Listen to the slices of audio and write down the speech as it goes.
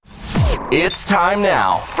It's time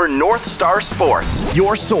now for North Star Sports,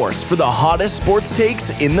 your source for the hottest sports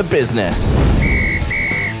takes in the business.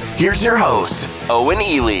 Here's your host, Owen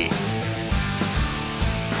Ely.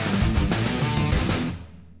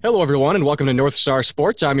 Hello, everyone, and welcome to North Star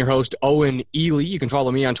Sports. I'm your host, Owen Ely. You can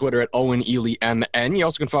follow me on Twitter at OwenEelyMN. You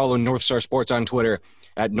also can follow North Star Sports on Twitter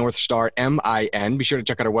at northstarmin. Be sure to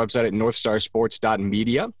check out our website at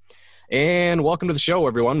northstarsports.media. And welcome to the show,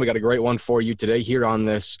 everyone. We got a great one for you today here on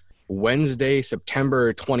this Wednesday,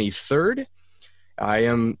 September 23rd. I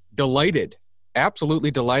am delighted,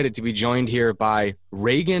 absolutely delighted to be joined here by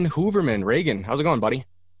Reagan Hoverman. Reagan, how's it going, buddy?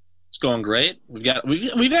 It's going great.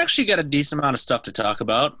 We've actually got a decent amount of stuff to talk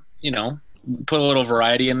about. You know, put a little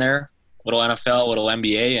variety in there, little NFL, little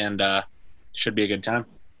NBA, and should be a good time.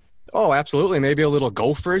 Oh, absolutely. Maybe a little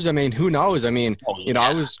Gophers. I mean, who knows? I mean, You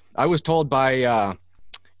know, I was told by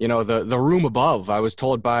the room above. I was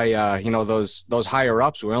told by those higher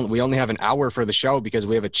ups. We only have an hour for the show because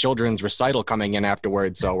we have a children's recital coming in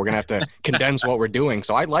afterwards. So we're gonna have to condense what we're doing.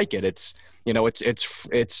 So I like it. It's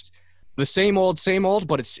the same old,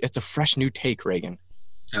 but it's a fresh new take, Reagan.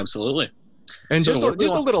 Absolutely. And So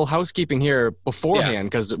just a little housekeeping here beforehand,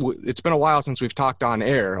 because it's been a while since we've talked on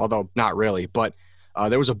air, although not really. But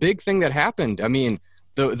there was a big thing that happened. I mean,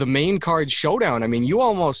 the main card showdown. I mean, you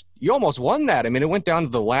almost won that. I mean, it went down to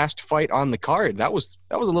the last fight on the card. That was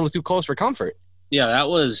a little too close for comfort. Yeah, that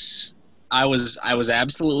was. I was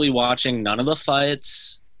absolutely watching none of the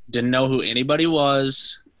fights. Didn't know who anybody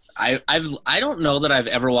was. I don't know that I've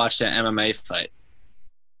ever watched an MMA fight.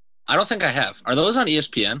 I don't think I have. Are those on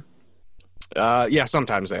ESPN? Yeah,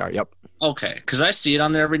 sometimes they are. Yep. Okay, because I see it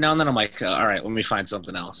on there every now and then. I'm like, all right, let me find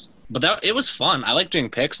something else. But it was fun. I like doing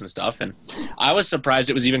picks and stuff, and I was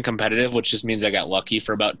surprised it was even competitive, which just means I got lucky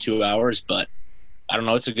for about 2 hours. But I don't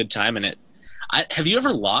know. It's a good time in it. Have you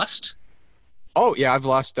ever lost? Oh yeah, I've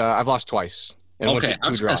lost twice. Okay, I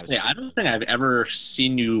was going to say, I don't think I've ever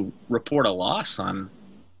seen you report a loss on.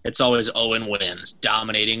 It's always Owen wins,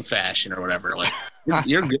 dominating fashion or whatever. Like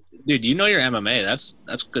you're good, dude. You know your MMA.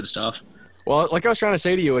 That's good stuff. Well, like I was trying to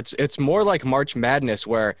say to you, it's more like March Madness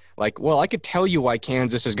where, like, well, I could tell you why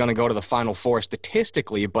Kansas is going to go to the Final Four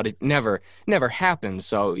statistically, but it never happens.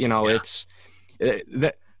 So,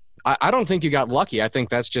 I don't think you got lucky. I think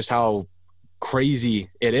that's just how crazy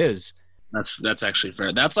it is. That's actually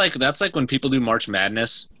fair. That's like when people do March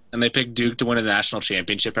Madness and they pick Duke to win a national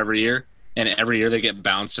championship every year, and every year they get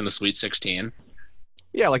bounced in the Sweet 16.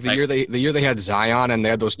 Yeah, like the year they had Zion and they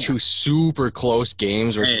had those two super close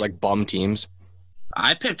games versus like bum teams.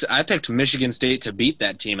 I picked Michigan State to beat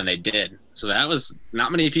that team and they did. So that was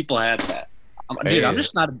not many people had that. Dude, I'm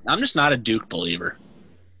just not a Duke believer.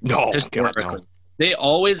 No, God, no. They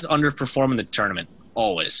always underperform in the tournament.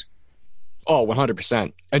 Always. Oh,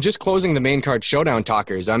 100%. And just closing the main card showdown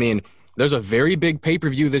talkers. I mean, there's a very big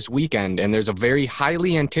pay-per-view this weekend and there's a very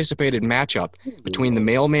highly anticipated matchup between the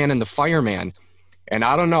mailman and the fireman. And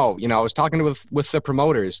I don't know, I was talking with the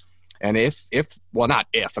promoters, and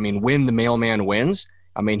when the mailman wins,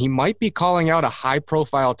 I mean, he might be calling out a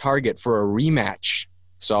high-profile target for a rematch.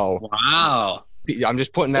 So, wow. I'm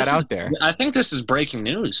just putting that out there. I think this is breaking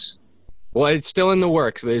news. Well, it's still in the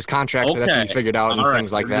works. There's contracts that have to be figured out and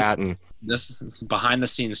things like that. And this is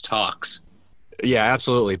behind-the-scenes talks. Yeah,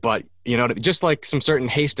 absolutely. But, just like some certain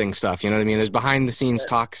Hastings stuff, you know what I mean? There's behind-the-scenes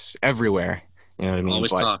talks everywhere, you know what I mean?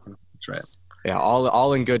 Always talking. That's right. Yeah,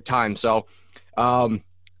 all in good time. So, you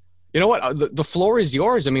know what? The floor is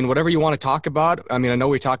yours. I mean, whatever you want to talk about. I mean, I know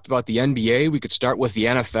we talked about the NBA. We could start with the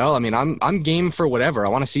NFL. I mean, I'm game for whatever.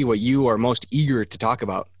 I want to see what you are most eager to talk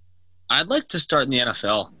about. I'd like to start in the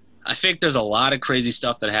NFL. I think there's a lot of crazy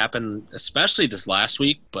stuff that happened, especially this last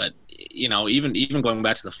week. But even going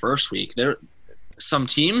back to the first week, some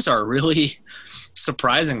teams are really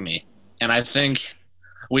surprising me, and I think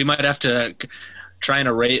we might have to try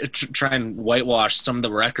and whitewash some of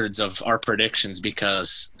the records of our predictions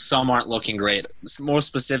because some aren't looking great. More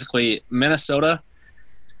specifically, Minnesota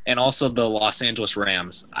and also the Los Angeles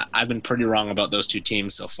Rams. I've been pretty wrong about those two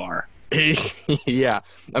teams so far. Yeah.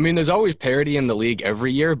 I mean, there's always parity in the league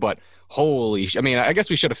every year, but I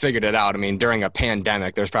guess we should have figured it out. I mean, during a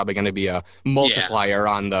pandemic, there's probably going to be a multiplier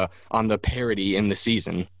on the parity in the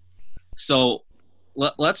season. So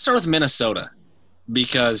let's start with Minnesota.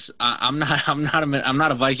 Because I'm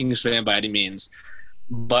not a Vikings fan by any means,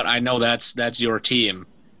 but I know that's your team.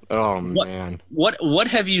 Oh man, what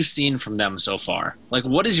have you seen from them so far? Like,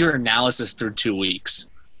 what is your analysis through 2 weeks?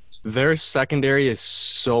 Their secondary is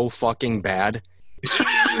so fucking bad.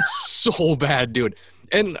 It's so bad, dude.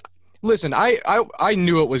 And listen, I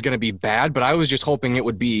knew it was going to be bad, but I was just hoping it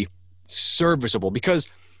would be serviceable because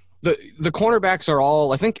the cornerbacks are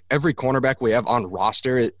all, I think every cornerback we have on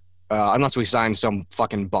roster, unless we sign some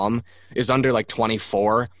fucking bum, is under like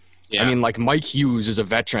 24. Yeah. I mean, like Mike Hughes is a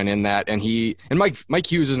veteran in that, and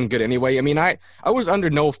Mike Hughes isn't good anyway. I mean, I was under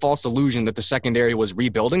no false illusion that the secondary was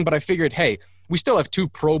rebuilding, but I figured, hey, we still have 2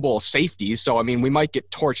 Pro Bowl safeties, so I mean, we might get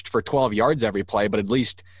torched for 12 yards every play, but at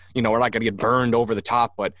least, we're not going to get burned over the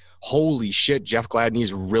top. But holy shit, Jeff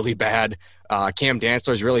Gladney's really bad. Cam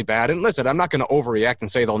Dantzler's really bad. And listen, I'm not going to overreact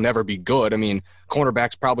and say they'll never be good. I mean,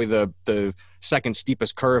 cornerback's probably the second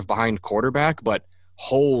steepest curve behind quarterback, but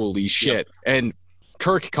holy shit. Yep. And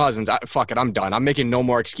Kirk Cousins, fuck it, I'm done. I'm making no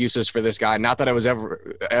more excuses for this guy. Not that I was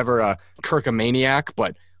ever a Kirk-a-maniac,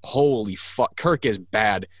 but holy fuck, Kirk is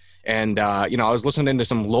bad. And, I was listening to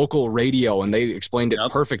some local radio, and they explained it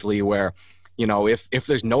perfectly where, if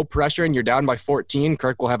there's no pressure and you're down by 14,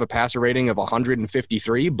 Kirk will have a passer rating of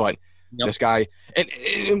 153, but this guy –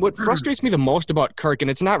 and what frustrates me the most about Kirk,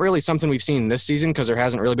 and it's not really something we've seen this season because there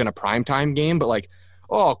hasn't really been a primetime game, but like,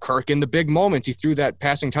 oh, Kirk in the big moments, he threw that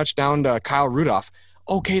passing touchdown to Kyle Rudolph.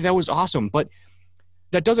 Okay, that was awesome, but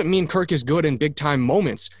that doesn't mean Kirk is good in big time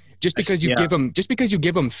moments. Just because you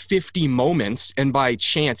give him 50 moments and by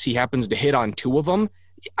chance he happens to hit on 2 of them,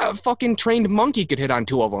 a fucking trained monkey could hit on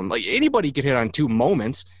 2 of them. Like anybody could hit on 2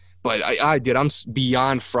 moments, but I'm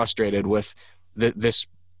beyond frustrated with this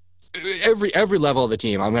every level of the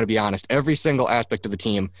team. I'm going to be honest, every single aspect of the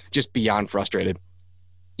team, just beyond frustrated.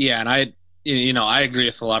 Yeah, and I agree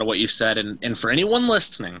with a lot of what you said. And for anyone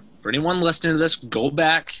listening to this, go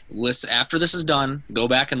back, listen after this is done. Go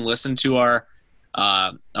back and listen to our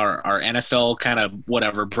NFL kind of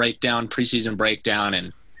whatever breakdown, preseason breakdown,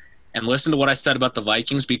 and listen to what I said about the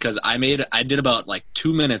Vikings because I did about like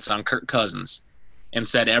 2 minutes on Kirk Cousins and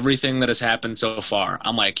said everything that has happened so far.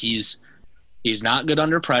 I'm like, he's not good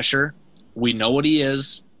under pressure. We know what he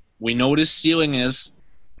is. We know what his ceiling is.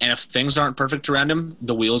 And if things aren't perfect around him,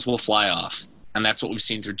 the wheels will fly off. And that's what we've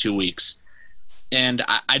seen through 2 weeks. And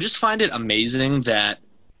I just find it amazing that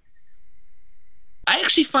I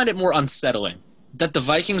actually find it more unsettling that the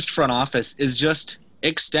Vikings front office is just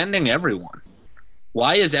extending everyone.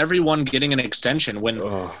 Why is everyone getting an extension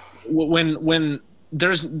when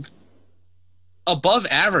there's above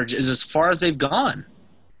average is as far as they've gone?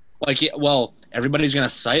 Like, well, everybody's going to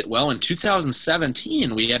cite, well, in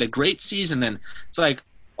 2017 we had a great season, and it's like,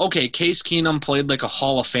 okay, Case Keenum played like a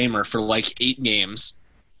Hall of Famer for like 8 games,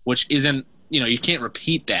 which isn't, you can't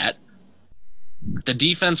repeat that. The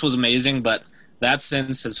defense was amazing, but that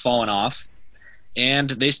since has fallen off. And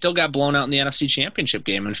they still got blown out in the NFC Championship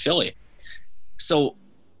game in Philly. So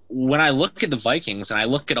when I look at the Vikings and I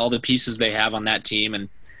look at all the pieces they have on that team, and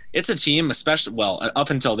it's a team, especially, well, up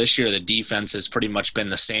until this year, the defense has pretty much been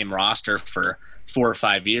the same roster for 4 or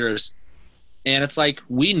 5 years. And it's like,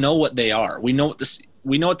 we know what they are. We know what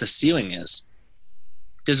the ceiling is.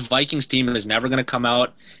 This Vikings team is never going to come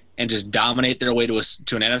out and just dominate their way to an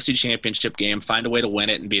NFC Championship game, find a way to win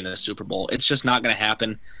it, and be in the Super Bowl. It's just not going to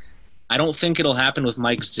happen. I don't think it'll happen with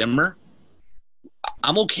Mike Zimmer.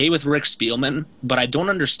 I'm okay with Rick Spielman, but I don't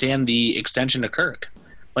understand the extension to Kirk.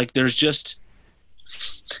 Like, there's just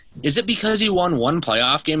 – is it because he won one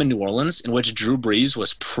playoff game in New Orleans in which Drew Brees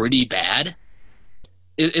was pretty bad?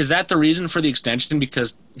 Is that the reason for the extension,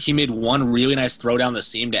 because he made one really nice throw down the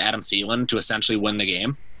seam to Adam Thielen to essentially win the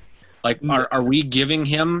game? Like, are we giving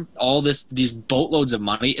him all these boatloads of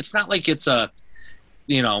money? It's not like it's a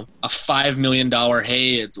 $5 million,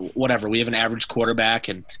 hey, whatever, we have an average quarterback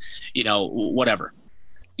and, whatever.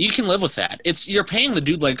 You can live with that. You're paying the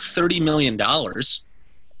dude like $30 million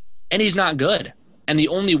and he's not good. And the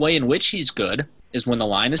only way in which he's good is when the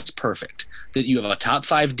line is perfect, that you have a top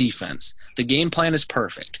 5 defense. The game plan is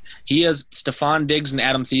perfect. He has Stephon Diggs and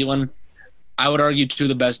Adam Thielen, I would argue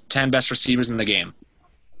 2 of the 10 best receivers in the game.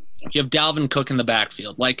 You have Dalvin Cook in the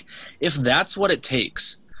backfield. Like, if that's what it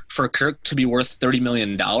takes for Kirk to be worth $30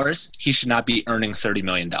 million, he should not be earning $30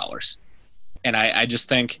 million. And I just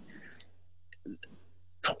think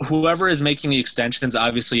whoever is making the extensions,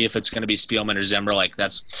 obviously if it's going to be Spielman or Zimmer, like,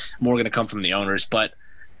 that's more going to come from the owners. But,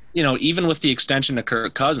 even with the extension to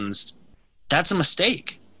Kirk Cousins, that's a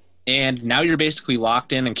mistake. And now you're basically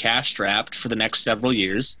locked in and cash strapped for the next several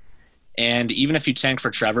years. And even if you tank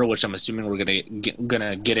for Trevor, which I'm assuming we're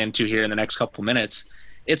gonna get into here in the next couple minutes,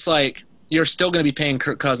 it's like you're still going to be paying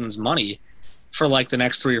Kirk Cousins money for like the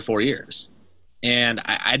next 3 or 4 years. And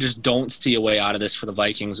I just don't see a way out of this for the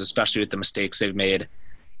Vikings, especially with the mistakes they've made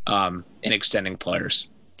in extending players.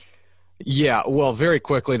 Yeah, well, very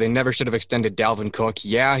quickly, they never should have extended Dalvin Cook.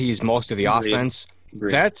 Yeah, he's most of the offense.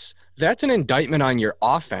 Agreed. That's an indictment on your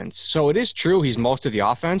offense. So it is true he's most of the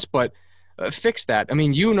offense, but fix that. I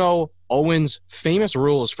mean, Owen's famous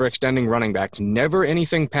rules for extending running backs: never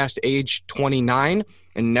anything past age 29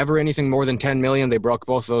 and never anything more than $10 million. They broke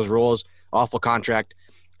both of those rules. Awful contract.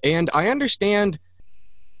 And I understand,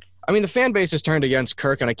 I mean, the fan base has turned against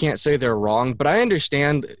Kirk, and I can't say they're wrong, but I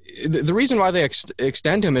understand the reason why they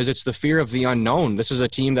extend him is it's the fear of the unknown. This is a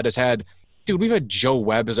team that has had, we've had Joe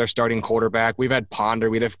Webb as our starting quarterback. We've had Ponder.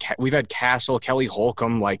 We've had Castle, Kelly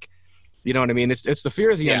Holcomb. Like, you know what I mean? It's the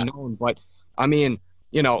fear of the unknown. But, I mean,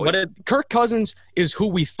 Kirk Cousins is who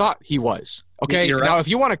we thought he was, okay? Right. Now, if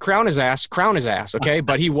you want to crown his ass, okay?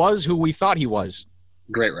 But he was who we thought he was.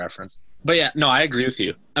 Great reference. But, yeah, no, I agree with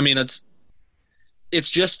you. I mean, it's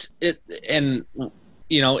just it, and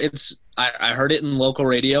I heard it in local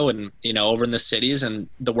radio and over in the cities, and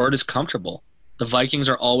the word is comfortable. The Vikings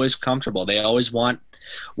are always comfortable. They always want,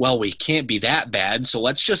 well, we can't be that bad, so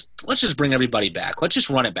let's just bring everybody back. Let's just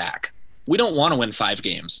run it back. We don't want to win 5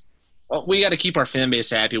 games. Well, we got to keep our fan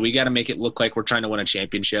base happy. We got to make it look like we're trying to win a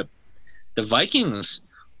championship. The Vikings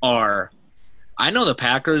are – I know the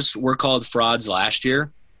Packers were called frauds last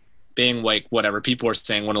year, being like whatever. People were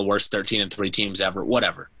saying one of the worst 13-3 teams ever,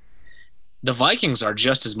 whatever. The Vikings are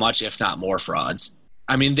just as much, if not more, frauds.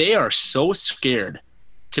 I mean, they are so scared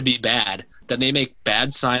to be bad that they make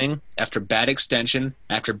bad signing after bad extension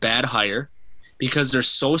after bad hire because they're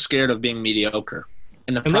so scared of being mediocre.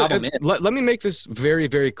 And the problem is, let me make this very,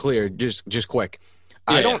 very clear, just quick.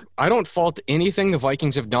 Yeah. I don't fault anything the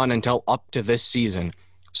Vikings have done until up to this season.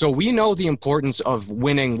 So we know the importance of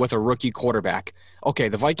winning with a rookie quarterback. Okay,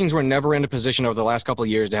 the Vikings were never in a position over the last couple of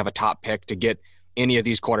years to have a top pick to get any of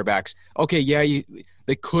these quarterbacks. Okay, yeah,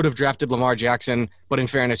 they could have drafted Lamar Jackson, but in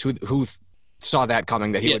fairness, who saw that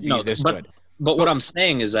coming, that he would be this good? But what I'm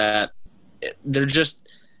saying is that they're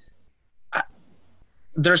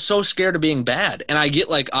so scared of being bad. And I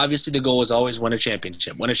get, like, obviously the goal is always win a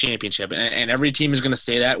championship. And every team is going to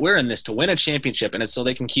say that. We're in this to win a championship. And it's so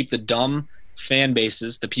they can keep the dumb fan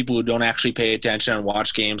bases, the people who don't actually pay attention and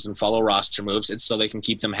watch games and follow roster moves, it's so they can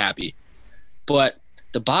keep them happy. But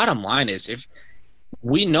the bottom line is, if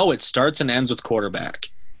we know it starts and ends with quarterback.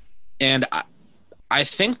 And I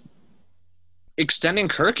think extending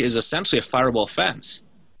Kirk is essentially a fireable offense.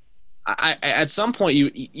 At some point,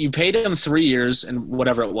 you paid him 3 years and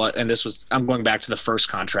whatever it was, and this was, I'm going back to the first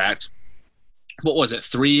contract. What was it?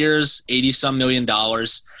 3 years, $80-some million,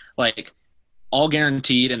 like all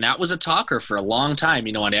guaranteed, and that was a talker for a long time.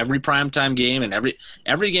 On every primetime game and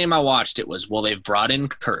every game I watched, it was, well, they've brought in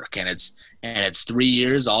Kirk, and it's 3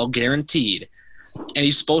 years, all guaranteed, and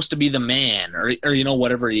he's supposed to be the man, or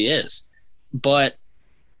whatever he is, but.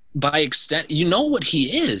 By extent, what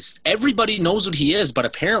he is. Everybody knows what he is, but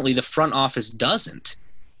apparently the front office doesn't.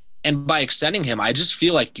 And by extending him, I just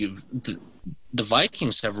feel like the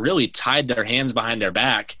Vikings have really tied their hands behind their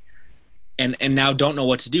back and now don't know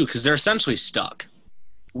what to do because they're essentially stuck.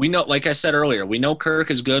 We know, like I said earlier, we know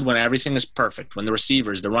Kirk is good when everything is perfect, when the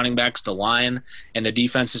receivers, the running backs, the line, and the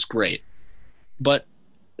defense is great. But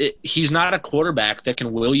he's not a quarterback that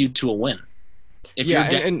can will you to a win. If you're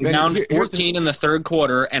down 14 in the third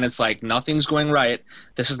quarter and it's like nothing's going right,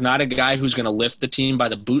 this is not a guy who's going to lift the team by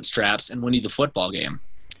the bootstraps and win you the football game.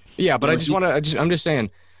 Yeah, but I'm just saying.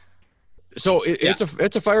 So it's a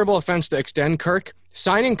fireable offense to extend Kirk.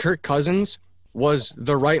 Signing Kirk Cousins was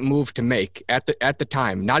the right move to make at the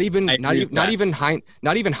time. Not even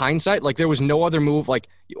hindsight. Like, there was no other move. Like,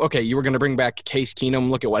 okay, you were going to bring back Case Keenum.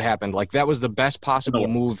 Look at what happened. Like, that was the best possible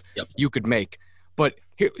move you could make. But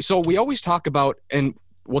so we always talk about, and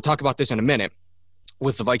we'll talk about this in a minute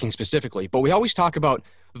with the Vikings specifically, but we always talk about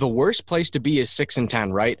the worst place to be is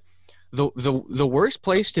 6-10, right? The worst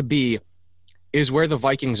place to be is where the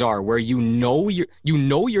Vikings are, where you know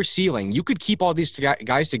your ceiling. You could keep all these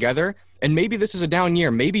guys together, and maybe this is a down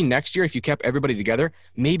year. Maybe next year, if you kept everybody together,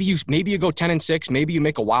 maybe you go 10-6, maybe you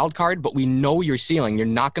make a wild card, but we know your ceiling. You're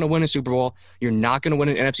not going to win a Super Bowl. You're not going to win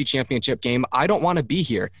an NFC Championship game. I don't want to be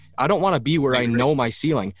here. I don't want to be where I know my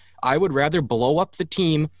ceiling. I would rather blow up the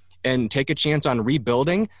team and take a chance on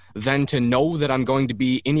rebuilding than to know that I'm going to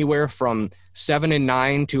be anywhere from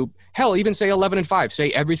 7-9 to, hell, even say 11-5.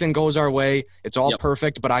 Say everything goes our way, it's all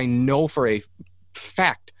perfect, but I know for a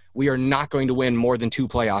fact we are not going to win more than 2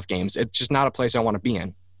 playoff games. It's just not a place I want to be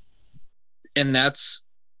in. And that's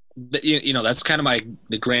kind of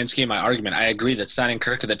the grand scheme of my argument. I agree that signing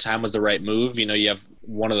Kirk at the time was the right move. You have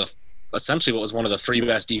essentially what was one of the 3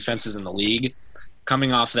 best defenses in the league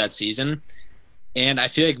coming off of that season. And I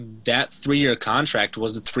feel like that 3-year contract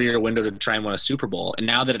was the 3-year window to try and win a Super Bowl. And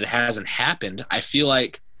now that it hasn't happened, I feel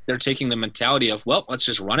like they're taking the mentality of, well, let's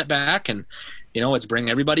just run it back and, let's bring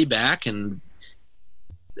everybody back. And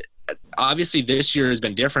obviously this year has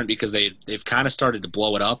been different because they've kind of started to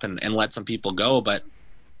blow it up and let some people go. But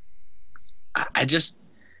I just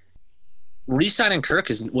re-signing Kirk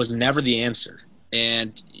was never the answer,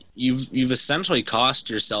 and you've essentially cost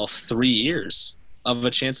yourself 3 years of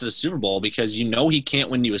a chance at a Super Bowl because he can't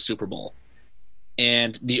win you a Super Bowl.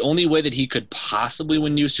 And the only way that he could possibly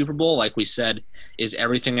win you a Super Bowl, like we said, is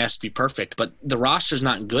everything has to be perfect. But the roster's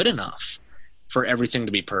not good enough for everything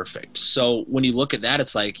to be perfect. So when you look at that,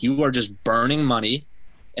 it's like you are just burning money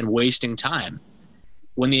and wasting time.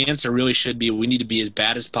 When the answer really should be we need to be as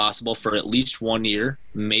bad as possible for at least 1 year,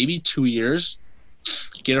 maybe 2 years,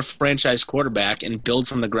 get a franchise quarterback and build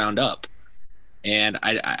from the ground up. And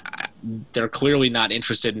they're clearly not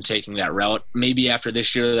interested in taking that route. Maybe after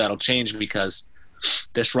this year that'll change because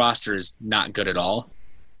this roster is not good at all.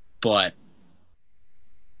 But,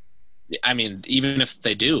 I mean, even if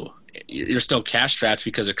they do, you're still cash strapped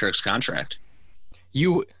because of Kirk's contract.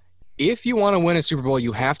 If you want to win a Super Bowl,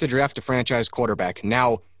 you have to draft a franchise quarterback.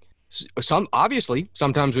 Now,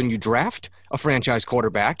 sometimes when you draft a franchise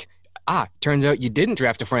quarterback, turns out you didn't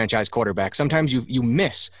draft a franchise quarterback. Sometimes you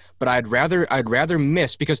miss, but I'd rather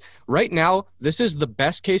miss because right now this is the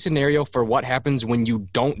best case scenario for what happens when you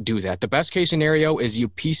don't do that. The best case scenario is you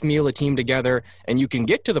piecemeal a team together and you can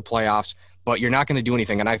get to the playoffs, but you're not going to do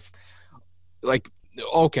anything. And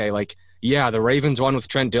the Ravens won with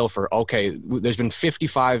Trent Dilfer. Okay, there's been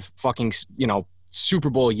 55 fucking Super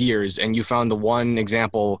Bowl years, and you found the one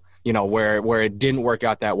example where it didn't work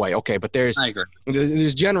out that way. Okay, but there's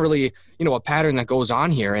generally, a pattern that goes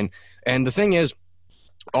on here. And the thing is,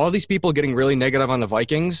 all these people getting really negative on the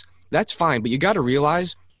Vikings, that's fine, but you got to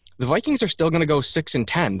realize the Vikings are still going to go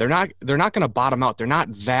 6-10. They're not going to bottom out. They're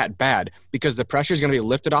not that bad because the pressure is going to be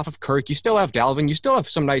lifted off of Kirk. You still have Dalvin. You still have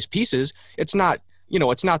some nice pieces. It's not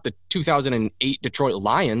the 2008 Detroit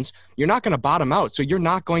Lions. You're not going to bottom out. So you're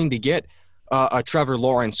not going to get a Trevor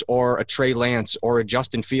Lawrence or a Trey Lance or a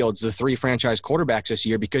Justin Fields, the 3 franchise quarterbacks this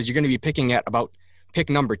year, because you're going to be picking at about pick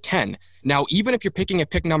number 10. Now, even if you're picking at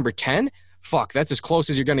pick number 10, that's as close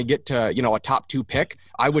as you're going to get to, a top 2 pick.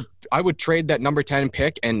 I would trade that number 10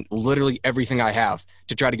 pick and literally everything I have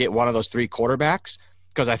to try to get one of those 3 quarterbacks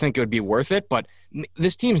because I think it would be worth it. But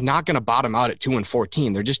this team's not going to bottom out at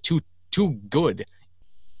 2-14. They're just too good.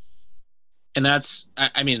 And that's,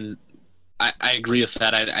 I agree with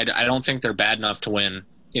that. I don't think they're bad enough to win,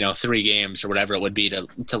 3 games or whatever it would be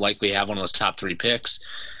to likely have one of those top 3 picks.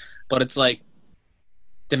 But it's like,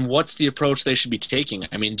 then what's the approach they should be taking?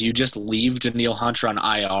 I mean, do you just leave Danielle Hunter on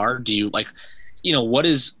IR? Do you what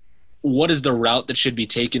is the route that should be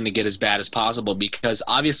taken to get as bad as possible? Because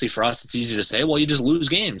obviously for us, it's easy to say, well, you just lose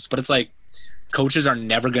games. But it's like coaches are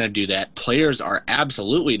never going to do that. Players are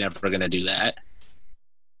absolutely never going to do that.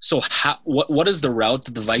 So what is the route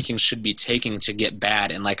that the Vikings should be taking to get bad?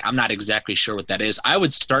 And I'm not exactly sure what that is. I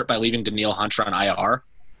would start by leaving Danielle Hunter on IR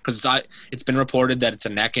because it's been reported that it's a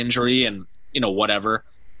neck injury and whatever.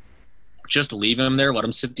 Just leave him there. Let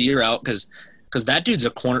him sit the year out because that dude's a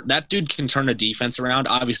corner. That dude can turn a defense around.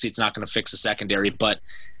 Obviously, it's not going to fix the secondary, but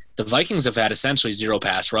the Vikings have had essentially 0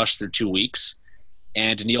 pass rush through 2 weeks,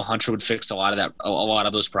 and Danielle Hunter would fix a lot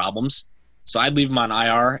of those problems. So I'd leave him on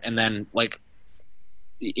IR, and then what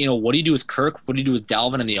do you do with Kirk? What do you do with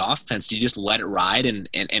Dalvin in the offense? Do you just let it ride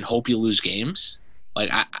and hope you lose games?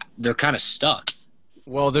 They're kind of stuck.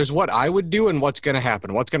 Well, there's what I would do and what's going to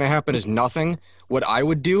happen. What's going to happen is nothing. What I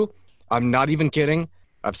would do, I'm not even kidding.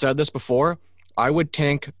 I've said this before. I would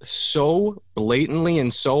tank so blatantly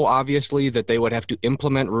and so obviously that they would have to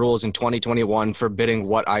implement rules in 2021 forbidding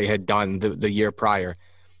what I had done the year prior.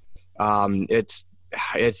 It's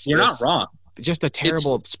not wrong. Just a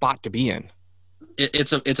terrible spot to be in.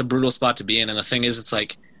 It's a brutal spot to be in, and the thing is, it's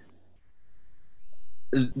like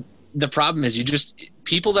the problem is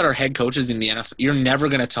people that are head coaches in the NFL, you're never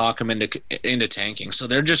going to talk them into tanking. So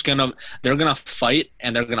they're gonna fight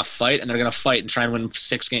and they're gonna fight and they're gonna fight and try and win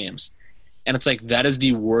 6 games, and it's like that is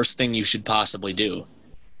the worst thing you should possibly do,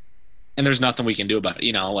 and there's nothing we can do about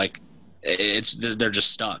it. They're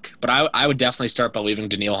just stuck. But I would definitely start by leaving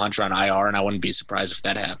Danielle Hunter on IR, and I wouldn't be surprised if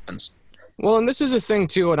that happens. Well, and this is a thing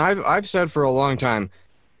too, and I've said for a long time,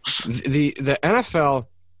 the NFL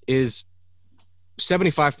is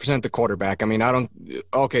 75% the quarterback. I mean, you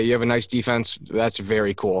have a nice defense. That's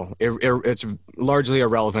very cool. It's largely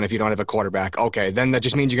irrelevant if you don't have a quarterback. Okay, then that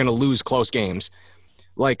just means you're going to lose close games.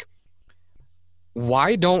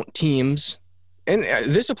 Why don't teams, and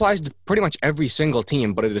this applies to pretty much every single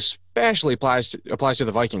team, but it especially applies to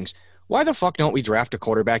the Vikings. Why the fuck don't we draft a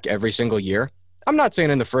quarterback every single year? I'm not saying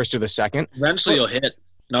in the first or the second. Eventually you'll hit.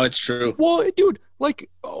 No, it's true. Well, dude, like,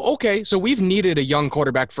 okay, so we've needed a young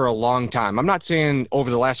quarterback for a long time. I'm not saying over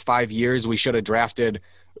the last 5 years we should have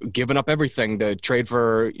given up everything to trade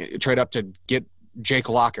up to get Jake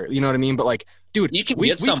Locker. You know what I mean? But like, dude,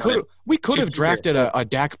 we could have drafted a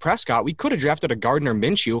Dak Prescott. We could have drafted a Gardner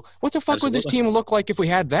Minshew. What the fuck would this team look like if we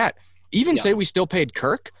had that? Say we still paid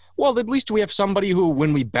Kirk. Well, at least we have somebody who,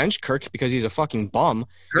 when we bench Kirk because he's a fucking bum,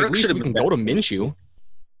 at least we can go to Minshew.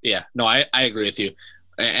 Yeah, no, I agree with you.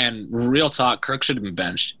 And real talk, Kirk should have been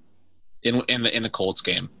benched in the Colts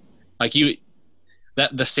game. Like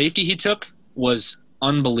the safety he took was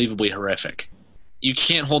unbelievably horrific. You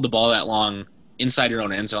can't hold the ball that long inside your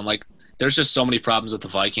own end zone. Like, there's just so many problems with the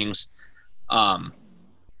Vikings. And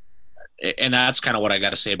that's kind of what I got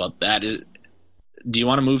to say about that. Do you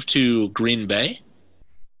want to move to Green Bay?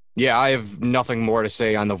 Yeah, I have nothing more to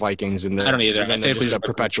say on the Vikings. I don't either. I think just a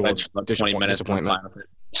perpetual 20 minutes disappointment.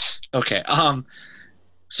 Okay.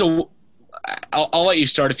 So I'll let you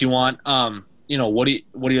start if you want. What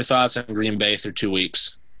are your thoughts on Green Bay through 2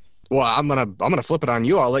 weeks? Well, I'm gonna flip it on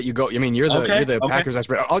you. I'll let you go. I mean, you're the Packers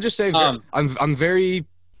expert. I'll just say I'm very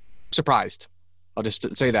surprised. I'll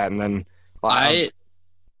just say that, and then I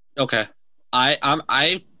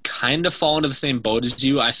kind of fall into the same boat as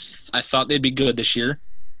you. I thought they'd be good this year.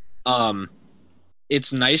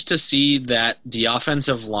 It's nice to see that the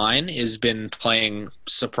offensive line has been playing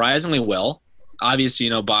surprisingly well. Obviously,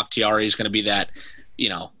 Bakhtiari is going to be that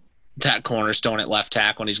cornerstone at left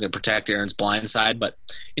tackle when he's going to protect Aaron's blind side. But,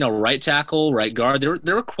 right tackle, right guard,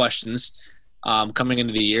 there were questions coming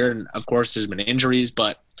into the year. And, of course, there's been injuries.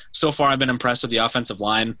 But so far I've been impressed with the offensive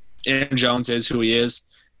line. Aaron Jones is who he is.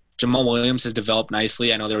 Jamal Williams has developed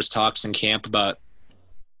nicely. I know there was talks in camp about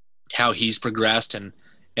how he's progressed and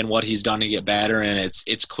what he's done to get better. And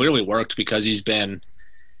it's clearly worked because he's been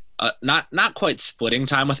not quite splitting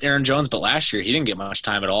time with Aaron Jones, but last year he didn't get much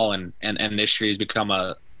time at all. And this year he's become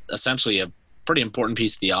essentially a pretty important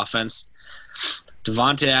piece of the offense.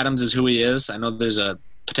 Devontae Adams is who he is. I know there's a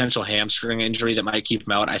potential hamstring injury that might keep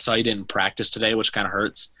him out. I saw he didn't practice today, which kind of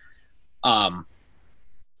hurts.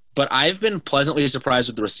 But I've been pleasantly surprised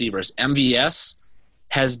with the receivers. MVS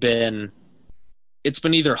it's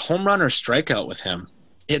been either home run or strikeout with him.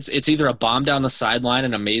 It's either a bomb down the sideline,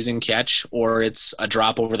 an amazing catch, or it's a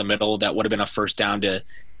drop over the middle that would have been a first down to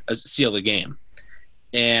seal the game.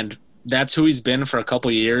 And that's who he's been for a couple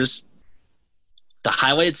of years. The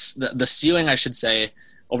highlights, the ceiling, I should say,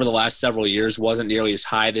 over the last several years wasn't nearly as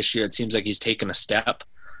high. This year it seems like he's taken a step,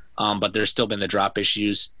 but there's still been the drop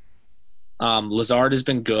issues. Lazard has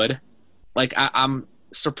been good. Like, I'm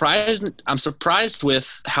surprised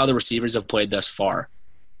with how the receivers have played thus far.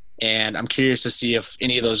 And I'm curious to see if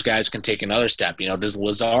any of those guys can take another step. Does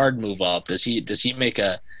Lazard move up? Does he make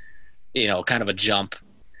a kind of a jump?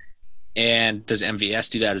 And does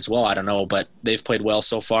MVS do that as well? I don't know, but they've played well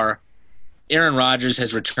so far. Aaron Rodgers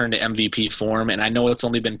has returned to MVP form, and I know it's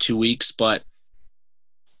only been 2 weeks, but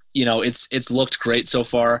it's looked great so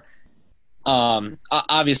far.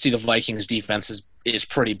 Obviously the Vikings defense is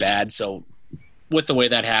pretty bad, so with the way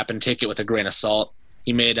that happened, take it with a grain of salt.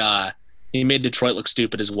 He made Detroit look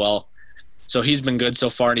stupid as well. So he's been good so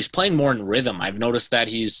far, and he's playing more in rhythm. I've noticed that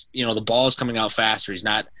the ball is coming out faster. He's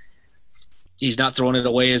not throwing it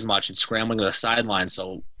away as much and scrambling to the sideline.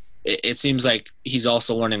 So it seems like he's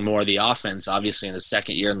also learning more of the offense, obviously in his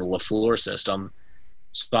second year in the LaFleur system.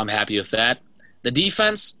 So I'm happy with that. The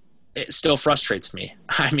defense, it still frustrates me.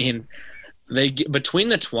 I mean, between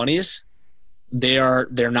the 20s,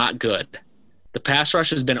 they're not good. The pass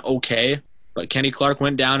rush has been okay, but Kenny Clark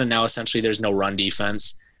went down, and now essentially there's no run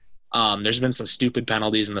defense. There's been some stupid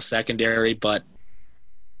penalties in the secondary, but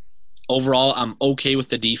overall I'm okay with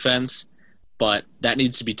the defense, but that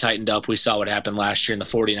needs to be tightened up. We saw what happened last year in the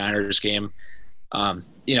 49ers game.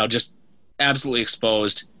 Just absolutely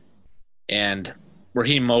exposed. And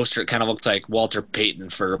Raheem Mostert kind of looked like Walter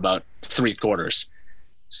Payton for about 3 quarters.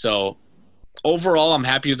 So overall, I'm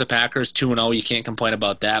happy with the Packers. 2-0, you can't complain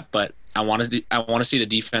about that, but I want to see the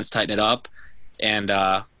defense tighten it up, and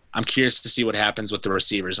I'm curious to see what happens with the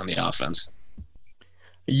receivers on the offense.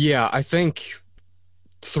 Yeah, I think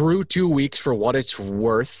through 2 weeks, for what it's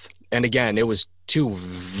worth, and again, it was 2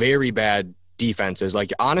 very bad defenses.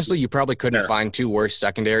 Like, honestly, you probably couldn't find 2 worse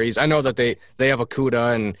secondaries. I know that they have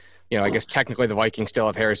Okudah, and I guess technically the Vikings still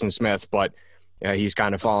have Harrison Smith, but he's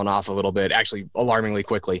kind of fallen off a little bit, actually alarmingly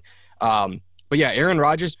quickly. But yeah, Aaron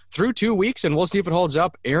Rodgers through 2 weeks, and we'll see if it holds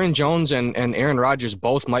up. Aaron Jones and Aaron Rodgers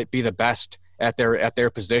both might be the best at their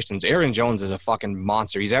positions. Aaron Jones is a fucking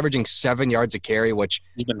monster. He's averaging 7 yards a carry, which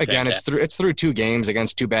again, it's through 2 games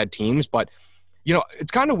against 2 bad teams. But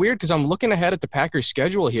it's kind of weird because I'm looking ahead at the Packers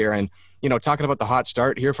schedule here and, talking about the hot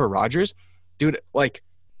start here for Rodgers. Dude, like,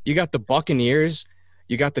 you got the Buccaneers,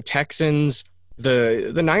 you got the Texans,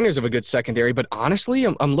 the Niners have a good secondary, but honestly,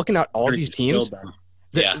 I'm looking at all these teams.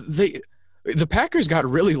 The Packers got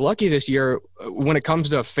really lucky this year when it comes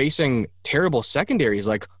to facing terrible secondaries.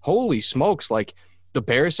 Like, holy smokes, like, the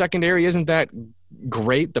Bears secondary isn't that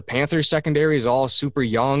great. The Panthers secondary is all super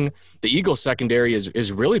young. The Eagles secondary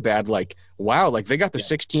is really bad. Like, wow, like they got the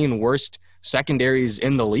 16 worst secondaries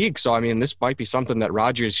in the league. So, I mean, this might be something that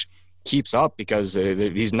Rodgers keeps up because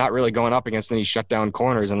he's not really going up against any shutdown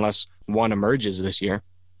corners unless one emerges this year.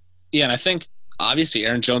 Yeah, and I think obviously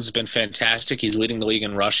Aaron Jones has been fantastic. He's leading the league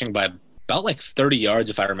in rushing by about like 30 yards,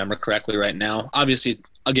 if I remember correctly right now. Obviously,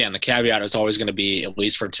 again, the caveat is always going to be, at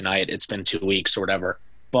least for tonight, it's been 2 weeks or whatever.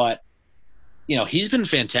 But, he's been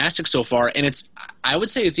fantastic so far. And I would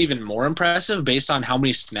say it's even more impressive based on how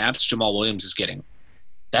many snaps Jamal Williams is getting.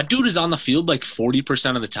 That dude is on the field like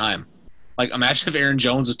 40% of the time. Like, imagine if Aaron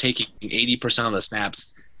Jones was taking 80% of the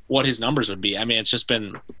snaps, what his numbers would be. I mean, it's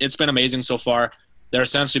been amazing so far. They're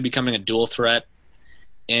essentially becoming a dual threat.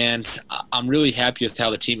 And I'm really happy with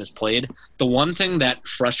how the team has played. The one thing that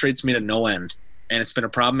frustrates me to no end, and it's been a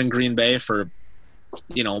problem in Green Bay for,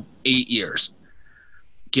 8 years,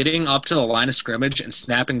 getting up to the line of scrimmage and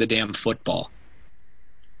snapping the damn football.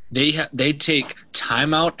 They take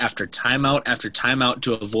timeout after timeout after timeout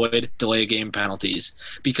to avoid delay game penalties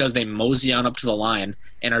because they mosey on up to the line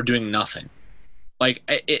and are doing nothing. Like,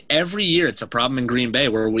 every year it's a problem in Green Bay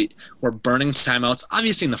where we're burning timeouts.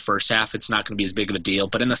 Obviously in the first half it's not going to be as big of a deal,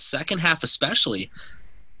 but in the second half especially,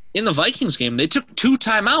 in the Vikings game, they took 2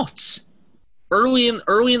 timeouts early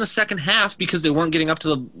in the second half because they weren't getting up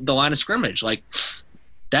to the line of scrimmage. Like,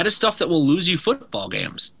 that is stuff that will lose you football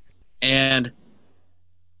games. And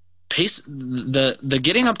the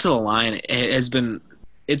getting up to the line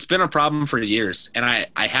it's been a problem for years, and I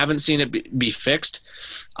haven't seen it be fixed.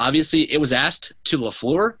 Obviously, it was asked to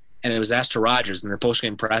LaFleur and it was asked to Rodgers in their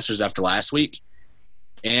post-game pressers after last week,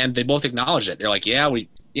 and they both acknowledged it. They're like, yeah, we're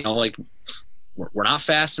not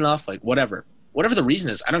fast enough, like whatever the reason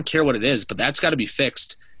is. I don't care what it is, but that's got to be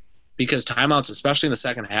fixed because timeouts, especially in the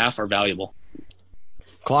second half, are valuable.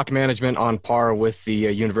 Clock management on par with the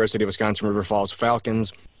University of Wisconsin River Falls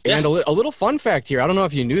Falcons. Yeah. And a little fun fact here. I don't know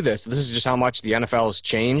if you knew this. This is just how much the NFL has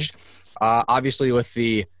changed. Obviously with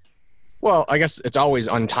I guess it's always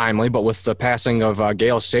untimely, but with the passing of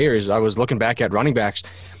Gale Sayers, I was looking back at running backs.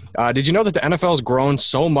 Did you know that the NFL has grown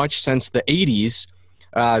so much since the 80s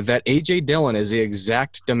that A.J. Dillon is the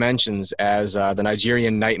exact dimensions as the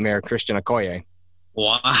Nigerian nightmare Christian Okoye?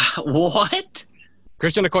 Wow. What?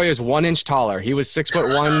 Christian Okoye is 1 inch taller. He was 6'1",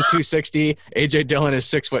 260. A.J. Dillon is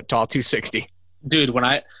 6 foot tall, 260. Dude, when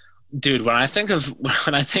I think of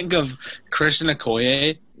Christian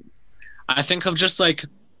Okoye, I think of just like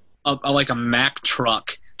a Mack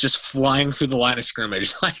truck just flying through the line of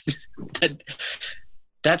scrimmage. Like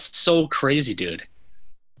that's so crazy, dude.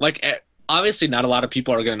 Like, obviously not a lot of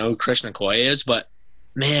people are going to know who Christian Okoye is, but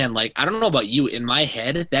man, like, I don't know about you. In my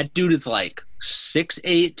head, that dude is like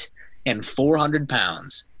 6'8" and 400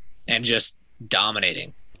 pounds and just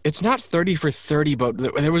dominating. It's not 30 for 30, but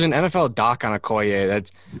there was an NFL doc on Okoye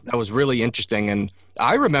that was really interesting, and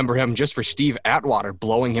I remember him just for Steve Atwater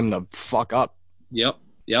blowing him the fuck up. Yep.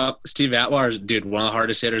 Steve Atwater, dude, one of the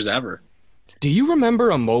hardest hitters ever. Do you remember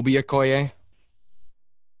Amobi Okoye?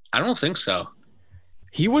 I don't think so.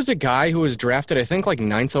 He was a guy who was drafted, I think, like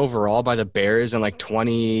 9th overall by the Bears in like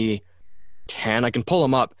 2010. I can pull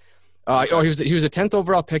him up. He was a 10th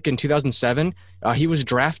overall pick in 2007. He was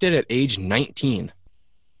drafted at age 19.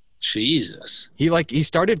 Jesus. He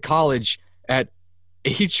started college at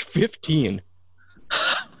age 15.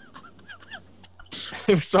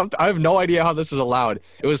 It was something, I have no idea how this is allowed.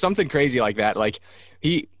 It was something crazy like that. Like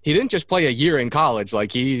he didn't just play a year in college.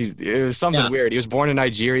 Like it was something weird. He was born in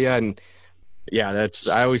Nigeria, and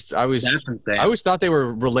I always thought they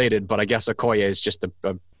were related, but I guess Okoye is just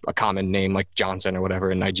a common name like Johnson or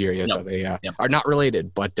whatever in Nigeria. No. So they are not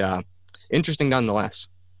related, but interesting nonetheless.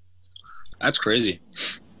 That's crazy.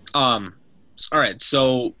 All right.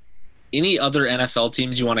 So any other NFL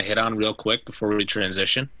teams you want to hit on real quick before we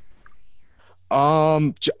transition?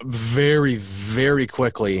 Very, very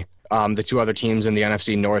quickly. The 2 other teams in the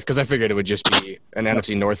NFC North, because I figured it would just be an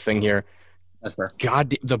NFC North thing here. That's fair.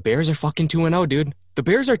 God, the Bears are fucking 2-0, dude. The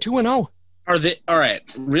Bears are 2-0. Are they? All right.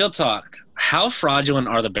 Real talk. How fraudulent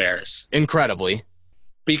are the Bears? Incredibly.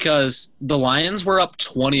 Because the Lions were up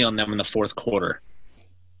 20 on them in the fourth quarter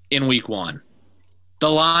in week 1. The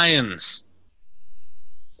Lions.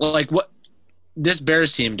 Like, what? This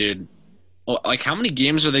Bears team, dude, Like, how many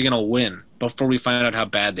games are they going to win before we find out how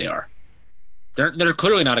bad they are? They're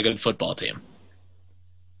clearly not a good football team.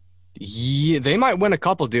 Yeah, they might win a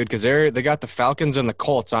couple, dude, because they got the Falcons and the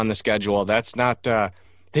Colts on the schedule. That's not.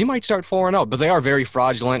 They might start 4-0, but they are very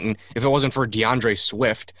fraudulent. And if it wasn't for DeAndre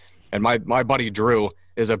Swift, and my buddy Drew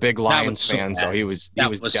is a big Lions fan, so he was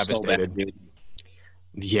devastated. So bad,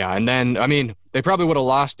 yeah, and then they probably would have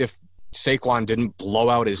lost if Saquon didn't blow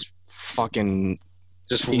out his fucking.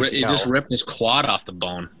 He just ripped his quad off the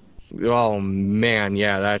bone. Oh man,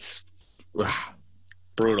 yeah, that's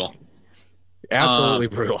brutal. Absolutely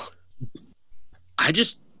brutal.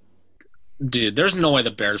 Dude, there's no way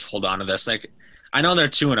the Bears hold on to this. Like, I know they're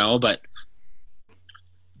 2-0, but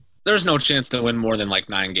there's no chance to win more than like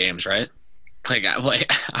 9 games, right?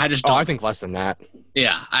 I just don't. I think less than that.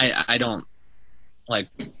 Yeah, I don't like.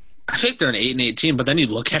 I think they're an 8-8 team, but then you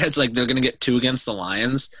look at it, it's like they're going to get 2 against the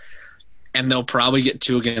Lions, and they'll probably get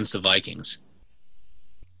 2 against the Vikings.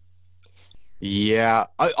 Yeah,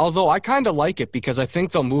 although I kind of like it because I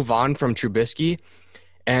think they'll move on from Trubisky,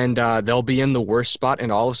 and they'll be in the worst spot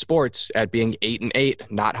in all of sports at being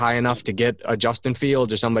 8-8, not high enough to get a Justin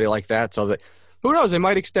Fields or somebody like that. So that who knows, they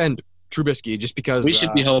might extend Trubisky just because we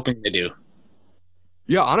should be hoping they do.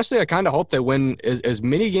 Yeah, honestly, I kind of hope they win as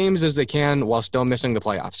many games as they can while still missing the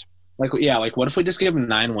playoffs. Like what if we just give them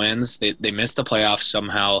 9 wins? They miss the playoffs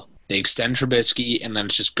somehow. They extend Trubisky, and then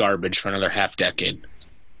it's just garbage for another half decade.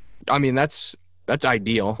 I mean, that's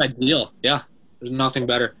ideal. Ideal, yeah. There's nothing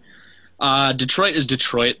better. Detroit is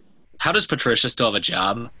Detroit. How does Patricia still have a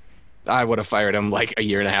job? I would have fired him like a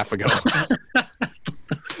year and a half ago.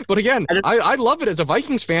 But again, I love it as a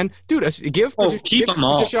Vikings fan. Dude, give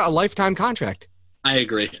Patricia a lifetime contract. I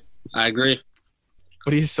agree.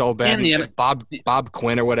 But he's so bad. Bob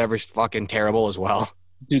Quinn or whatever is fucking terrible as well.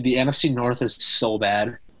 Dude, the NFC North is so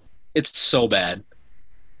bad. It's so bad.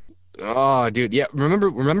 Oh, dude, yeah.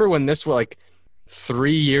 Remember when this was like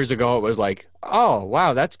 3 years ago? It was like, oh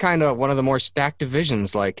wow, that's kind of one of the more stacked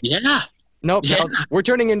divisions. Like, yeah, nope, yeah. We're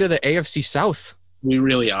turning into the AFC South. We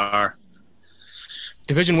really are.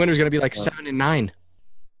 Division winner is going to be like 7-9.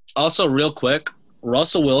 Also, real quick,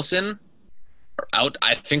 Russell Wilson out.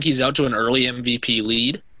 I think he's out to an early MVP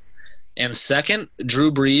lead. And second,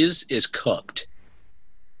 Drew Brees is cooked.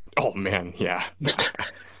 Oh man, yeah.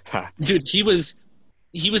 Dude, he was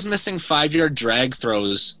missing 5-yard drag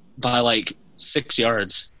throws by like 6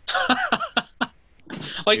 yards.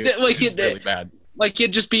 Really bad. Like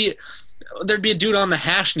there'd be a dude on the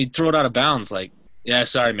hash and he'd throw it out of bounds. Like, yeah,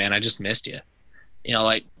 sorry man, I just missed you. You know,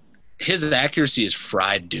 like his accuracy is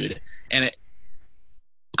fried, dude. And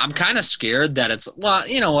I'm kind of scared that it's, well,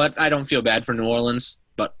 you know what? I don't feel bad for New Orleans,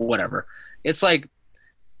 but whatever. It's like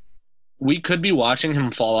we could be watching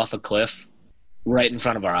him fall off a cliff right in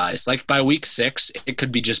front of our eyes. Like by week 6, it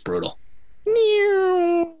could be just brutal.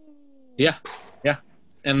 Yeah.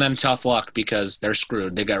 And then tough luck because they're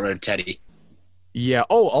screwed. They got rid of Teddy. Yeah.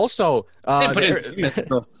 Oh, also, they put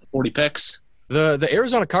in 40 picks. The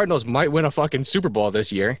Arizona Cardinals might win a fucking Super Bowl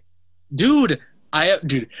this year. Dude,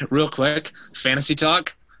 real quick, fantasy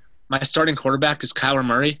talk. My starting quarterback is Kyler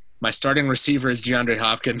Murray. My starting receiver is DeAndre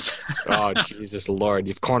Hopkins. Oh, Jesus Lord.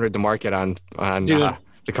 You've cornered the market on Dude,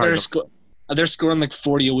 the Cardinals. They're scoring like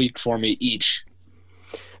 40 a week for me each.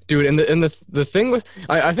 Dude, and the thing with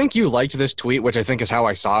I think you liked this tweet, which I think is how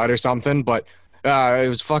I saw it or something, but it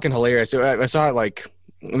was fucking hilarious. I saw it like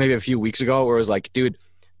maybe a few weeks ago where it was like, dude,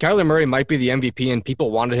 Kyler Murray might be the MVP and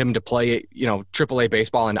people wanted him to play, AAA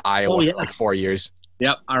baseball in Iowa for like 4 years.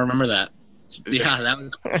 Yep, I remember that. Yeah,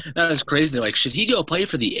 that was crazy. They're like, should he go play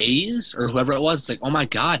for the A's or whoever it was? It's like, oh my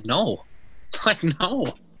God, no. Like, no.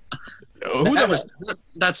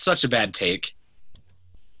 That's such a bad take.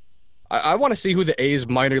 I want to see who the A's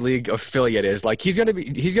minor league affiliate is. Like he's gonna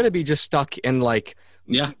be just stuck in like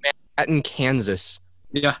Manhattan, Kansas.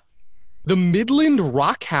 Yeah. The Midland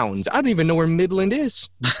Rockhounds. I don't even know where Midland is.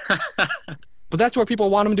 But that's where people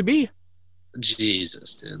want him to be.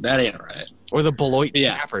 Jesus, dude. That ain't right. Or the Beloit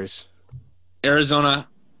Snappers. Arizona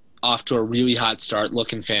off to a really hot start,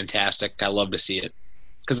 looking fantastic. I love to see it.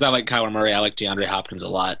 Because I like Kyler Murray. I like DeAndre Hopkins a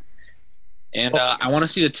lot. And I want to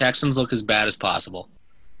see the Texans look as bad as possible.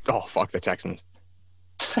 Oh, fuck the Texans.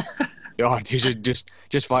 Oh, dude, just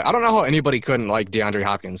fine. I don't know how anybody couldn't like DeAndre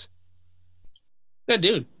Hopkins. Good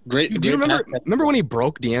dude. Great. Do you remember when he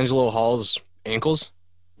broke D'Angelo Hall's ankles?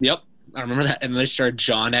 Yep. I remember that. And they started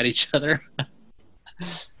jawing at each other.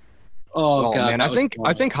 Oh God, man.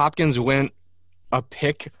 I think Hopkins went a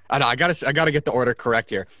pick. I know, I gotta get the order correct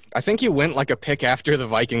here. I think he went like a pick after the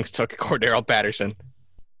Vikings took Cordero Patterson.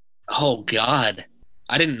 Oh God.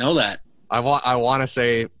 I didn't know that. I want to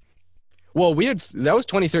say, Well, that was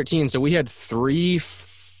 2013, so we had 3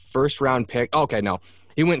 first-round picks. Okay, no.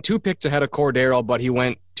 He went 2 picks ahead of Cordero, but he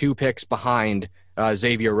went 2 picks behind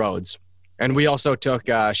Xavier Rhodes. And we also took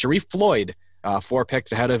Sharif Floyd, 4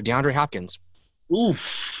 picks ahead of DeAndre Hopkins.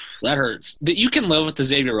 Oof, that hurts. You can live with the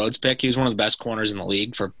Xavier Rhodes pick. He was one of the best corners in the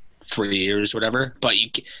league for 3 years, whatever. But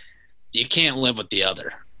you can't live with the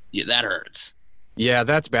other. That hurts. Yeah,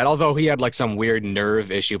 that's bad. Although he had like some weird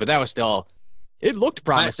nerve issue, but that was still – it looked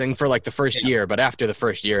promising for like the first year, but after the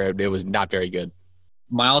first year, it was not very good.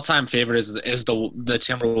 My all-time favorite is the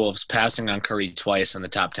Timberwolves passing on Curry twice in the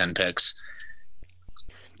top 10 picks.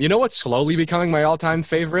 You know what's slowly becoming my all-time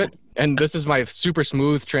favorite? And this is my super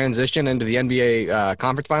smooth transition into the NBA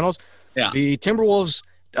conference finals. Yeah. The Timberwolves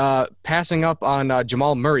passing up on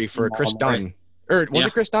Jamal Murray for Chris Dunn. Or was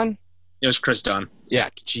it Chris Dunn? It was Chris Dunn. Yeah,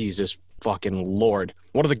 Jesus fucking Lord.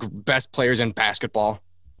 One of the best players in basketball.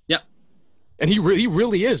 Yep. And he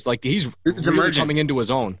really is. Like, he's really coming into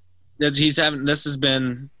his own. This has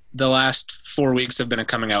been the last 4 weeks have been a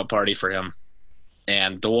coming out party for him.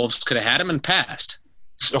 And the Wolves could have had him and passed.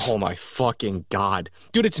 Oh my fucking God.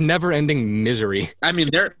 Dude, it's never ending misery. I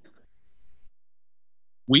mean,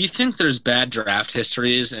 we think there's bad draft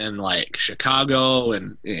histories in like Chicago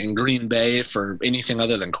and in Green Bay for anything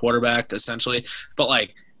other than quarterback, essentially. But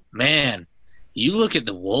like, man, you look at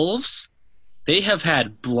the Wolves, they have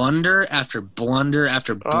had blunder after blunder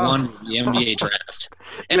after blunder in the NBA draft.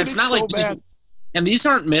 And Dude, it's not so like bad. And these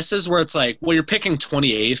aren't misses where it's like, well, you're picking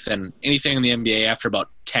 28th and anything in the NBA after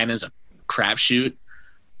about 10 is a crapshoot.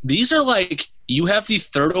 These are like, you have the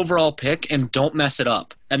 3rd overall pick and don't mess it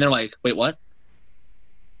up. And they're like, wait, what?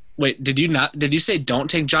 Wait, did you say don't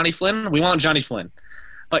take Johnny Flynn? We want Johnny Flynn.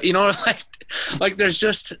 But you know, like there's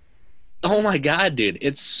just, oh my God, dude.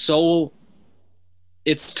 It's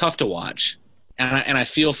tough to watch. And I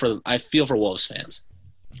feel for Wolves fans.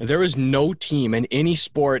 There is no team in any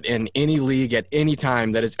sport, in any league, at any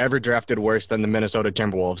time that has ever drafted worse than the Minnesota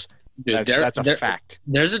Timberwolves. Dude, that's a fact.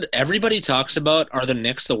 Everybody talks about, are the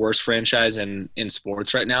Knicks the worst franchise in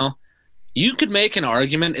sports right now? You could make an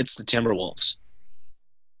argument it's the Timberwolves.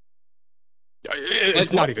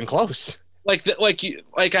 It's not even close.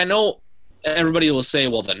 Like I know everybody will say,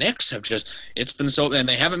 well, the Knicks have it's been so, and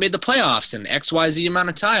they haven't made the playoffs in XYZ amount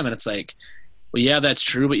of time. And it's like, well, yeah, that's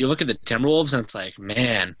true. But you look at the Timberwolves and it's like,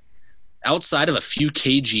 man, outside of a few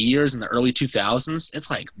KG years in the early 2000s, it's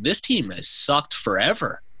like this team has sucked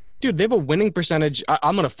forever. Dude, they have a winning percentage.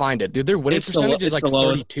 I'm going to find it. Dude, their winning percentage is like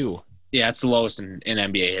 32. Yeah, it's the lowest in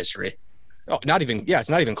NBA history. Oh, it's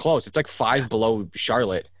not even close. It's like 5 below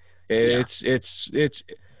Charlotte. It's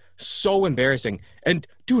so embarrassing. And,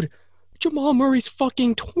 dude, Jamal Murray's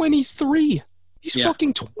fucking 23. He's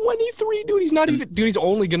fucking 23, dude. He's not even – dude, he's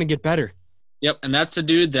only going to get better. Yep, and that's a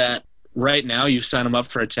dude that right now you sign him up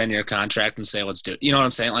for a 10-year contract and say, let's do it. You know what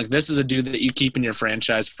I'm saying? Like, this is a dude that you keep in your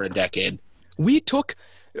franchise for a decade. We took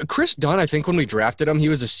Chris Dunn, I think, when we drafted him, he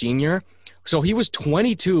was a senior. So he was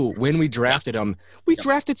 22 when we drafted him. We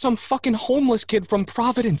drafted some fucking homeless kid from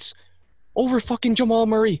Providence over fucking Jamal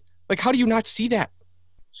Murray. Like, how do you not see that?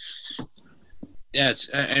 Yeah,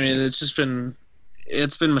 it's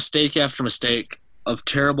been mistake after mistake of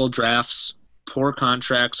terrible drafts, poor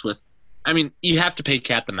contracts with, I mean, you have to pay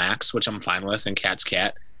Cat the max, which I'm fine with, and Cat's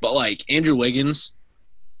Cat. But, like, Andrew Wiggins,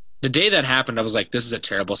 the day that happened, I was like, this is a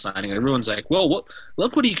terrible signing. Everyone's like, well,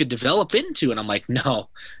 look what he could develop into. And I'm like, no,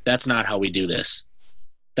 that's not how we do this.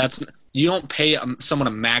 You don't pay someone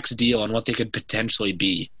a max deal on what they could potentially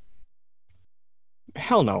be.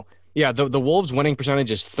 Hell no. Yeah, the Wolves' winning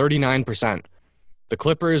percentage is 39%. The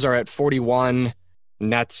Clippers are at 41.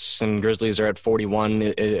 Nets and Grizzlies are at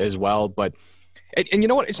 41 as well. But and you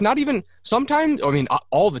know what? It's not even sometimes. I mean,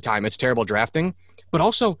 all the time it's terrible drafting. But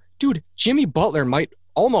also, dude, Jimmy Butler might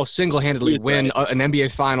almost single-handedly win an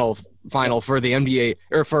NBA final for the NBA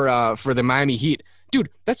or for the Miami Heat. Dude,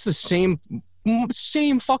 that's the same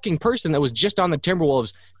fucking person that was just on the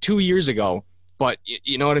Timberwolves 2 years ago. But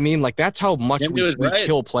you know what I mean? Like, that's how much we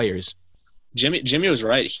kill players. Jimmy was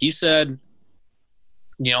right. He said,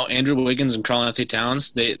 you know, Andrew Wiggins and Karl-Anthony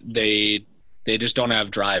Towns, they just don't have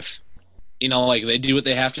drive. You know, like, they do what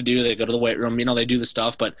they have to do. They go to the weight room. You know, they do the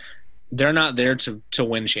stuff, but they're not there to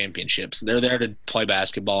win championships. They're there to play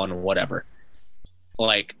basketball and whatever.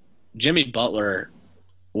 Like, Jimmy Butler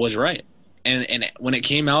was right. And when it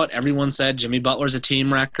came out, everyone said Jimmy Butler's a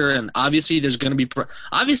team wrecker. And obviously there's going to be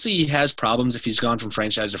obviously he has problems if he's gone from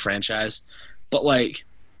franchise to franchise. But, like,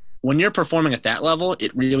 when you're performing at that level,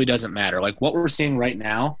 it really doesn't matter. Like, what we're seeing right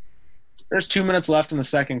now, there's 2 minutes left in the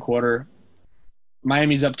second quarter.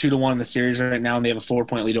 Miami's up 2-1 in the series right now, and they have a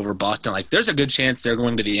 4-point lead over Boston. Like, there's a good chance they're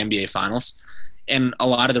going to the NBA Finals. And a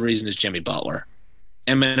lot of the reason is Jimmy Butler.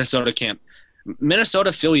 And Minnesota can't.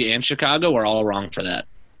 Minnesota, Philly, and Chicago are all wrong for that.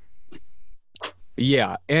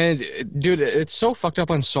 Yeah, and dude, it's so fucked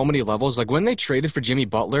up on so many levels. Like when they traded for Jimmy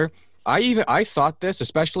Butler, I thought this,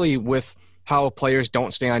 especially with how players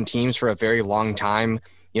don't stay on teams for a very long time.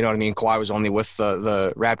 You know what I mean? Kawhi was only with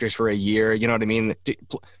the Raptors for a year. You know what I mean?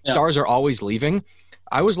 Stars are always leaving.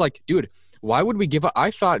 I was like, dude, why would we give up?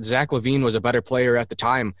 I thought Zach LaVine was a better player at the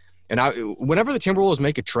time. And whenever the Timberwolves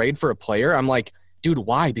make a trade for a player, I'm like, dude,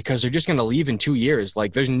 why? Because they're just going to leave in 2 years.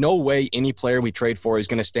 Like, there's no way any player we trade for is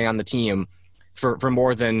going to stay on the team for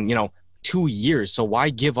more than 2 years. So why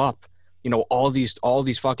give up all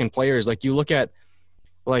these fucking players? Like, you look at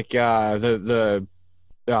like the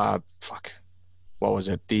what was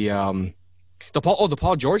it, the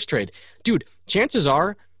Paul George trade, dude. Chances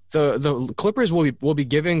are the Clippers will be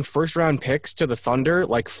giving first round picks to the Thunder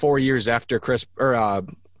like 4 years after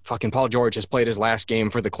Paul George has played his last game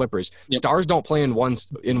for the Clippers. Yep. Stars don't play in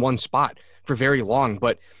one spot for very long,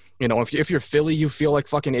 but if you're Philly, you feel like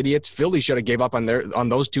fucking idiots. Philly should have gave up on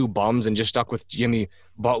those two bums and just stuck with Jimmy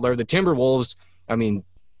Butler. The Timberwolves, I mean,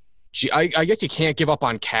 I guess you can't give up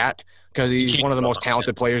on Cat because he's one of the most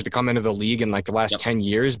talented players to come into the league in like the last 10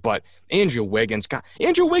 years. But Andrew Wiggins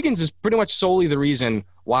is pretty much solely the reason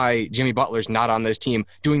why Jimmy Butler's not on this team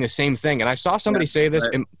doing the same thing. And I saw somebody say this.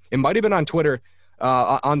 Right. It might have been on Twitter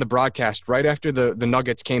on the broadcast right after the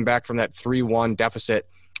Nuggets came back from that 3-1 deficit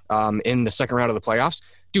in the second round of the playoffs.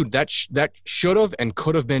 Dude, that should have and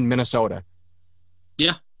could have been Minnesota.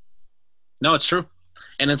 Yeah. No, it's true.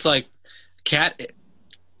 And it's like Cat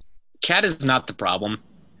is not the problem.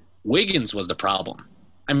 Wiggins was the problem.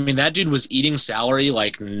 I mean, that dude was eating salary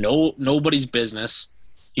like nobody's business.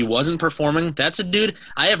 He wasn't performing. That's a dude.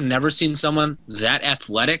 I have never seen someone that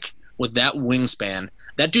athletic with that wingspan.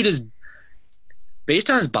 That dude is,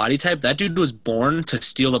 based on his body type, that dude was born to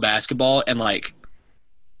steal the basketball and like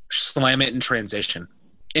slam it in transition.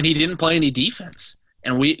 And he didn't play any defense.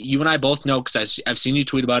 And you and I both know, because I've seen you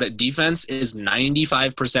tweet about it, defense is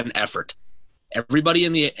 95% effort. Everybody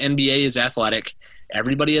in the NBA is athletic.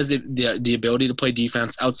 Everybody has the ability to play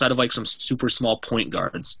defense outside of like some super small point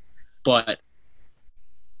guards. But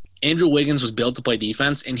Andrew Wiggins was built to play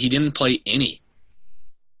defense, and he didn't play any.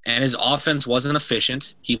 And his offense wasn't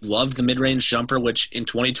efficient. He loved the mid-range jumper, which in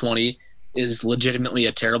 2020 is legitimately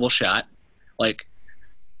a terrible shot. Like,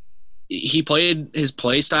 his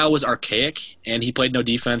play style was archaic, and he played no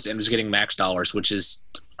defense and was getting max dollars, which is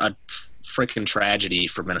a freaking tragedy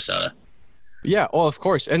for Minnesota. Yeah, well, of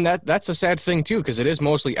course, and that's a sad thing too, because it is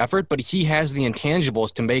mostly effort, but he has the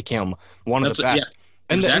intangibles to make him one of the best.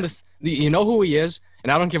 Yeah, exactly. And you know who he is,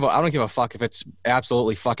 and I don't give a fuck if it's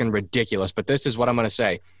absolutely fucking ridiculous, but this is what I'm going to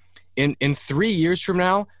say. In 3 years from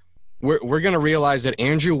now, we're going to realize that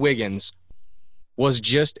Andrew Wiggins was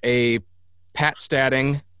just a Pat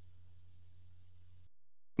Statting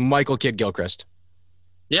Michael Kidd-Gilchrist.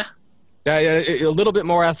 Yeah. A little bit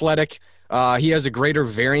more athletic. He has a greater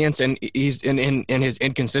variance, and he's in his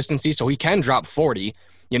inconsistency, so he can drop 40.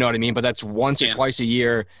 You know what I mean? But that's once or twice a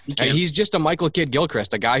year. And he's just a Michael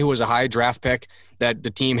Kidd-Gilchrist, a guy who was a high draft pick that the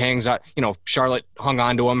team hangs out. Charlotte hung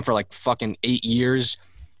on to him for like fucking 8 years.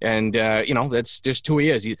 And, that's just who he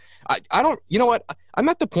is. I don't – you know what? I'm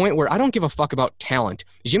at the point where I don't give a fuck about talent.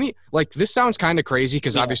 Jimmy – like, this sounds kind of crazy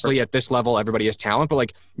because obviously at this level everybody has talent. But,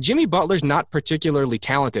 like, Jimmy Butler's not particularly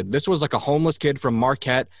talented. This was like a homeless kid from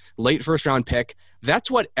Marquette, late first-round pick. That's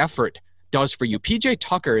what effort does for you. PJ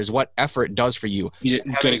Tucker is what effort does for you.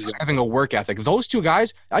 Having a work ethic. Those two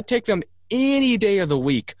guys, I'd take them any day of the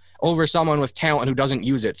week over someone with talent who doesn't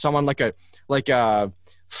use it. Someone like a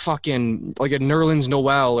fucking like a Nerlens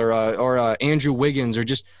Noel or a Andrew Wiggins or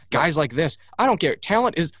just guys like this. I don't care.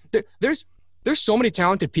 Talent is there's so many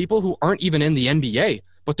talented people who aren't even in the NBA,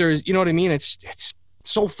 but there's, you know what I mean? It's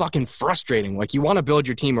so fucking frustrating. Like, you want to build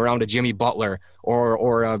your team around a Jimmy Butler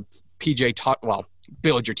or a PJ Tucker. Well,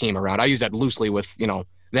 build your team around. I use that loosely with,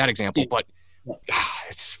 that example, but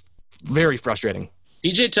it's very frustrating.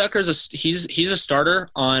 PJ Tucker's he's a starter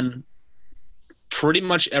on pretty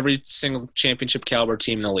much every single championship caliber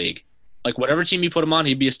team in the league. Like, whatever team you put him on,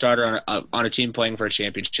 he'd be a starter on a team playing for a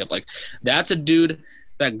championship. Like, that's a dude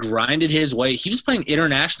that grinded his way. He was playing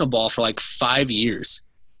international ball for like 5 years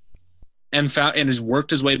and has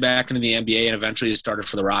worked his way back into the NBA and eventually has started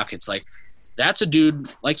for the Rockets. Like, that's a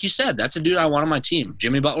dude, like you said, that's a dude I want on my team.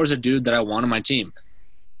 Jimmy Butler's a dude that I want on my team.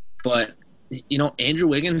 But, Andrew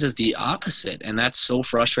Wiggins is the opposite, and that's so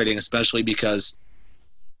frustrating, especially because,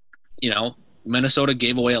 Minnesota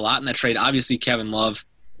gave away a lot in that trade. Obviously, Kevin Love,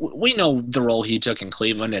 we know the role he took in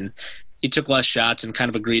Cleveland, and he took less shots and kind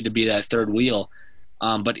of agreed to be that third wheel.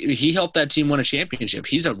 But he helped that team win a championship.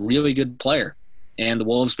 He's a really good player. And the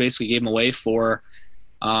Wolves basically gave him away for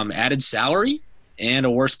added salary and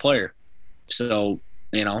a worse player. So,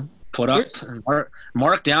 put up,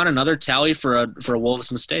 mark down another tally for a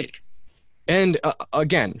Wolves mistake. And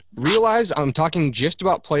again, realize I'm talking just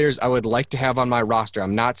about players I would like to have on my roster.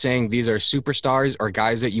 I'm not saying these are superstars or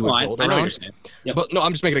guys that you would build I know around. what you're saying. Yep. But no,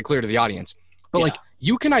 I'm just making it clear to the audience. But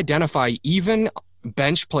you can identify even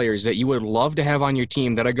bench players that you would love to have on your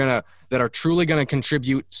team that are truly gonna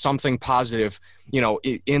contribute something positive,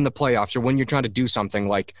 in the playoffs or when you're trying to do something.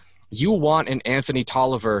 Like, you want an Anthony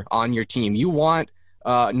Tolliver on your team. You want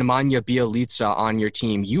Nemanja Bjelica on your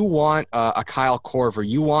team. You want a Kyle Korver.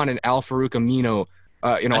 You want an Al Farouk Amino,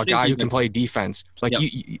 a guy who can play defense. Like,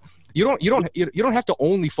 you don't have to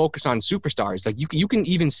only focus on superstars. Like, you can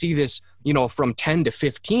even see this, from 10 to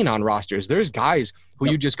 15 on rosters. There's guys who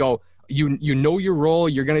you just go, you know your role.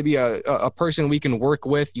 You're going to be a person we can work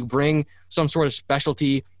with. You bring some sort of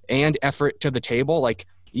specialty and effort to the table. Like,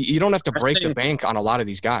 you don't have to break the bank on a lot of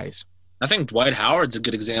these guys. I think Dwight Howard's a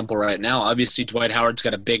good example right now. Obviously, Dwight Howard's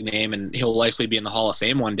got a big name, and he'll likely be in the Hall of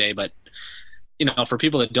Fame one day. But, for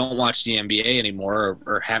people that don't watch the NBA anymore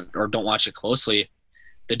or don't watch it closely,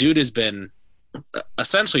 the dude has been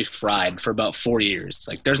essentially fried for about 4 years.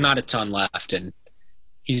 Like, there's not a ton left, and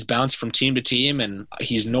he's bounced from team to team, and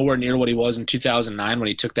he's nowhere near what he was in 2009 when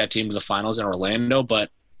he took that team to the finals in Orlando.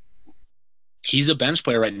 But he's a bench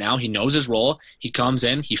player right now. He knows his role. He comes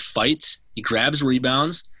in, he fights, he grabs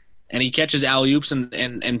rebounds, and he catches alley-oops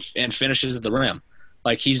and finishes at the rim.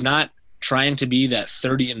 Like, he's not trying to be that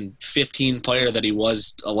 30 and 15 player that he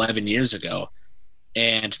was 11 years ago.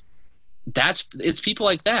 And it's people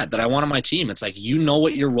like that I want on my team. It's like, you know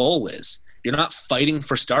what your role is. You're not fighting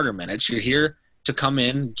for starter minutes. You're here to come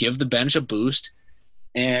in, give the bench a boost,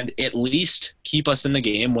 and at least keep us in the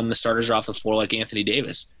game when the starters are off the floor, like Anthony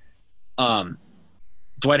Davis.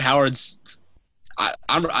 Dwight Howard's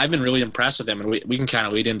I've been really impressed with him, and we can kind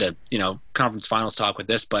of lead into, conference finals talk with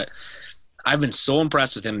this, but I've been so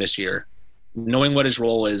impressed with him this year, knowing what his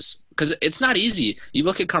role is, because it's not easy. You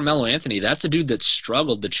look at Carmelo Anthony, that's a dude that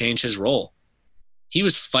struggled to change his role. He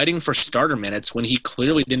was fighting for starter minutes when he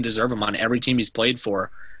clearly didn't deserve them on every team he's played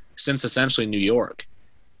for since essentially New York.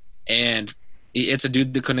 And it's a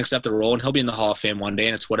dude that couldn't accept the role, and he'll be in the Hall of Fame one day,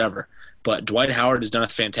 and it's whatever. But Dwight Howard has done a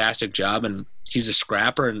fantastic job, and he's a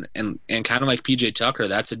scrapper, and kind of like PJ Tucker,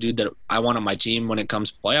 that's a dude that I want on my team when it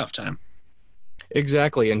comes to playoff time.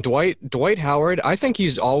 Exactly. And Dwight Howard, I think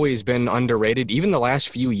he's always been underrated, even the last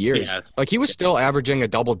few years. Yes. Like, he was still averaging a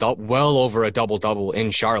double-double, well over a double-double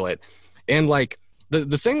in Charlotte. And, like,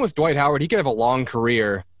 the thing with Dwight Howard, he could have a long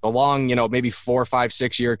career, maybe 4, 5,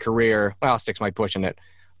 6 year career. Well, 6 might pushing it.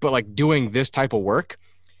 But, like, doing this type of work.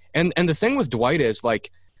 And the thing with Dwight is,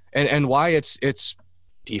 like, and why it's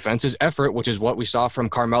defense's effort, which is what we saw from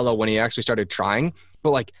Carmelo when he actually started trying.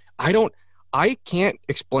 But, like, I can't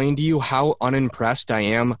explain to you how unimpressed I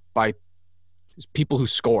am by people who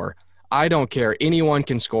score. I don't care. Anyone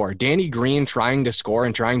can score. Danny Green trying to score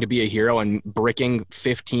and trying to be a hero and bricking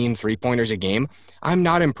 15 three-pointers a game, I'm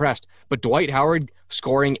not impressed. But Dwight Howard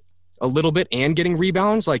scoring a little bit and getting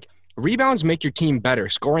rebounds, like, rebounds make your team better.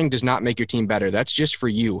 Scoring does not make your team better. That's just for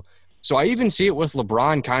you. So I even see it with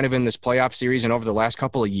LeBron kind of in this playoff series and over the last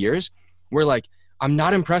couple of years, where, like, I'm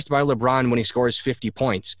not impressed by LeBron when he scores 50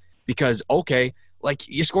 points because, okay, like,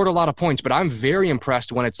 you scored a lot of points, but I'm very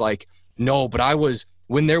impressed when it's like, no, but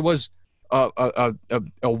when there was a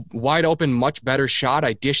wide open, much better shot,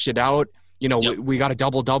 I dished it out. We got a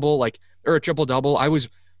double-double, like, or a triple-double.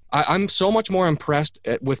 I'm so much more impressed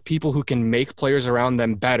with people who can make players around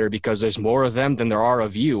them better because there's more of them than there are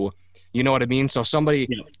of you. You know what I mean? So somebody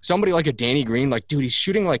like a Danny Green, like, dude, he's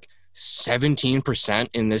shooting like 17%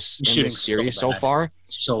 in this series so far.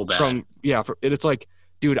 So bad. It's like,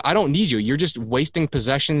 dude, I don't need you. You're just wasting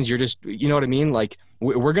possessions. You're just, you know what I mean? Like,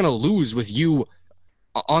 we're going to lose with you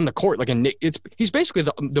on the court. Like, he's basically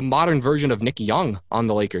the modern version of Nick Young on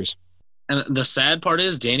the Lakers. And the sad part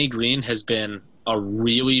is Danny Green has been a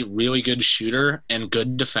really, really good shooter and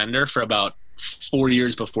good defender for about 4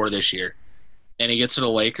 years before this year. And he gets to the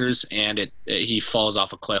Lakers, and he falls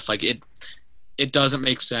off a cliff. Like, it doesn't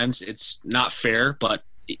make sense. It's not fair, but,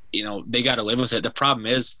 they got to live with it. The problem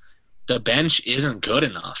is the bench isn't good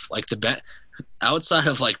enough. Like, outside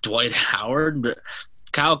of, like, Dwight Howard,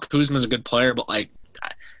 Kyle Kuzma's a good player, but, like,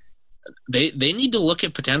 they need to look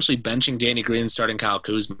at potentially benching Danny Green and starting Kyle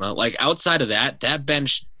Kuzma. Like, outside of that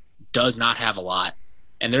bench does not have a lot.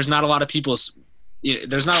 And there's not a lot of people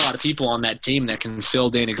on that team that can fill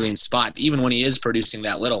Danny Green's spot, even when he is producing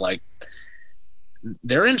that little. Like,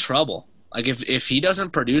 they're in trouble. Like if he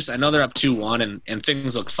doesn't produce, I know they're up 2-1 and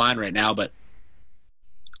things look fine right now, but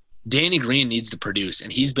Danny Green needs to produce,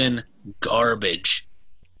 and he's been garbage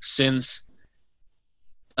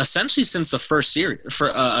essentially since the first series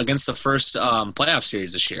against the first playoff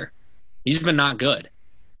series this year. He's been not good,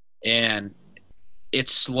 and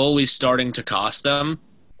it's slowly starting to cost them.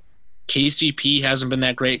 KCP hasn't been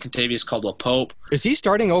that great. Contavious Caldwell-Pope. Is he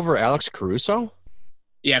starting over Alex Caruso?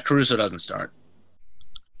 Yeah, Caruso doesn't start.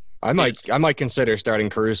 I might consider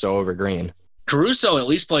starting Caruso over Green. Caruso at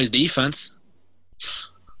least plays defense.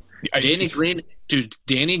 Danny Green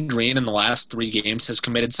in the last 3 games has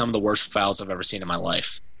committed some of the worst fouls I've ever seen in my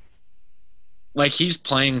life. Like, he's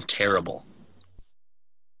playing terrible.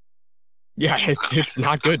 Yeah, it's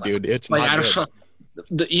not good, dude. It's not good.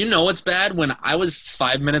 You know it's bad? When I was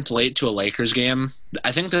 5 minutes late to a Lakers game,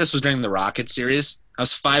 I think this was during the Rockets series. I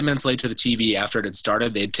was 5 minutes late to the TV after it had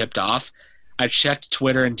started. They'd tipped off. I checked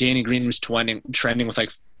Twitter, and Danny Green was trending with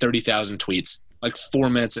like 30,000 tweets, like 4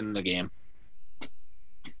 minutes into the game.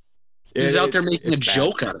 He's out there making a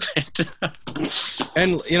joke out of it.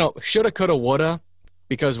 And, shoulda, coulda, woulda,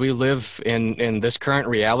 because we live in this current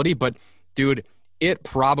reality. But, dude, it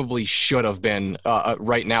probably should have been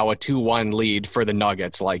right now a 2-1 lead for the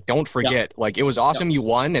Nuggets. Like, don't forget, it was awesome you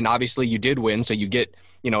won, and obviously you did win, so you get,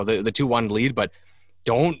 the 2-1 lead. But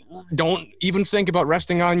don't even think about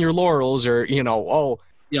resting on your laurels or,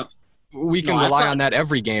 we can rely on that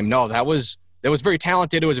every game. No, that was very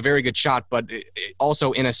talented. It was a very good shot, but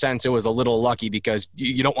also in a sense, it was a little lucky because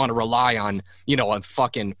you don't want to rely on, a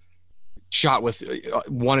fucking shot with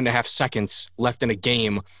 1.5 seconds left in a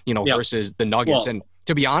game, versus the Nuggets. And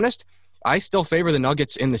to be honest, I still favor the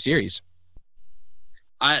Nuggets in the series.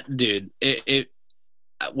 When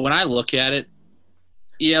I look at it,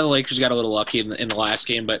 the Lakers got a little lucky in the last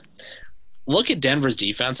game, but look at Denver's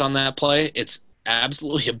defense on that play. It's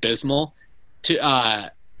absolutely abysmal.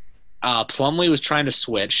 Plumlee was trying to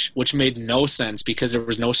switch, which made no sense because there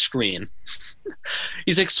was no screen.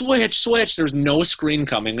 He's like, switch. There's no screen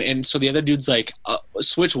coming. And so the other dude's like,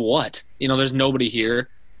 switch what? There's nobody here.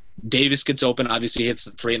 Davis gets open, obviously hits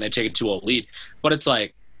the 3, and they take a 2-0 lead. But it's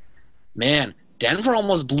like, man, Denver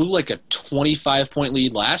almost blew like a 25-point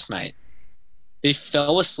lead last night. They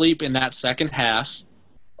fell asleep in that second half.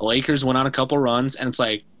 The Lakers went on a couple runs, and it's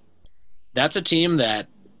like, that's a team that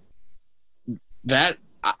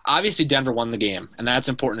obviously Denver won the game, and that's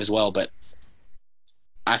important as well, but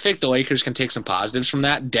I think the Lakers can take some positives from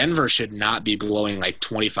that. Denver should not be blowing like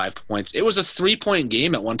 25 points. It was a 3-point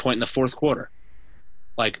game at one point in the fourth quarter.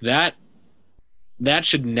 Like that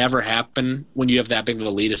should never happen when you have that big of a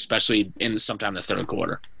lead, especially in sometime in the third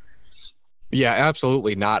quarter. Yeah,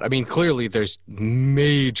 absolutely not. I mean, clearly there's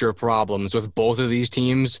major problems with both of these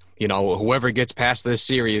teams. Whoever gets past this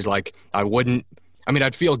series, I'd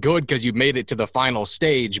feel good because you made it to the final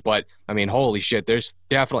stage, but, holy shit, there's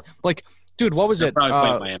definitely, dude, what was it?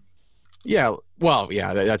 Yeah, well,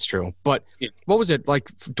 yeah, that's true. But what was it?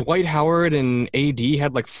 Dwight Howard and AD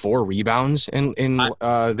had 4 rebounds in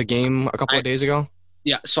the game a couple of days ago?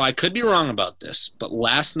 Yeah, so I could be wrong about this, but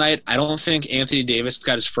last night I don't think Anthony Davis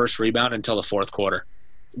got his first rebound until the fourth quarter,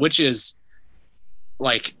 which is,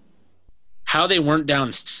 how they weren't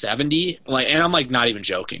down 70, and I'm, not even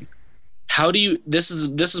joking. How do you – this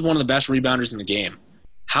is one of the best rebounders in the game.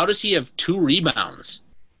 How does he have 2 rebounds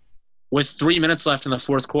with 3 minutes left in the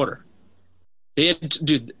fourth quarter?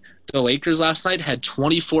 The Lakers last night had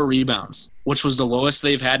 24 rebounds, which was the lowest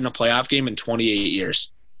they've had in a playoff game in 28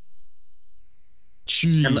 years.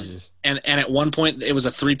 Jesus. And at one point, it was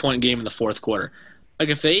a 3-point game in the fourth quarter.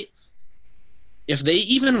 If they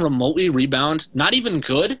even remotely rebound, not even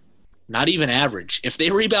good, not even average, if they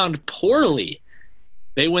rebound poorly,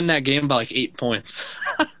 they win that game by 8 points.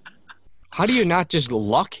 How do you not just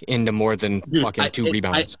luck into more than fucking 2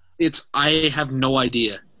 rebounds? I have no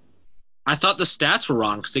idea. I thought the stats were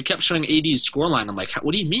wrong because they kept showing AD's scoreline. I'm like,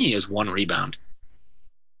 what do you mean he has 1 rebound?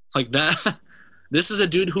 That. This is a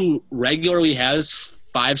dude who regularly has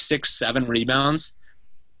 5, 6, 7 rebounds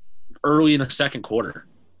early in the second quarter.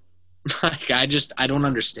 I don't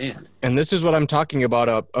understand. And this is what I'm talking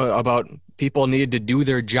about people need to do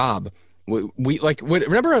their job.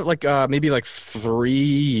 Remember maybe 3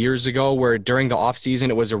 years ago where during the offseason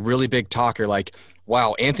it was a really big talker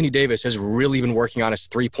wow, Anthony Davis has really been working on his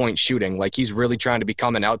 3-point shooting. He's really trying to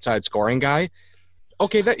become an outside scoring guy.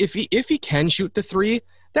 Okay, that if he can shoot the 3,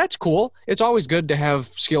 that's cool. It's always good to have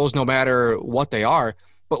skills no matter what they are.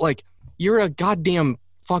 But, you're a goddamn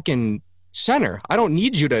fucking center. I don't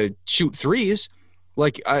need you to shoot 3s.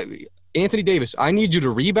 Anthony Davis, I need you to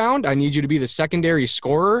rebound. I need you to be the secondary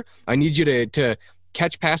scorer. I need you to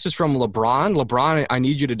catch passes from LeBron. LeBron, I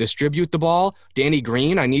need you to distribute the ball. Danny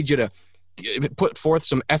Green, I need you to put forth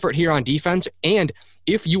some effort here on defense. And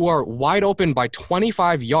if you are wide open by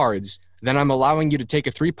 25 yards, then I'm allowing you to take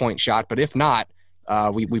a three-point shot. But if not,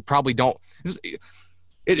 we probably don't.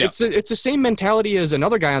 It's the same mentality as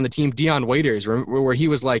another guy on the team, Dion Waiters, where he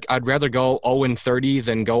was like, I'd rather go 0-30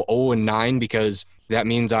 than go 0-9 because that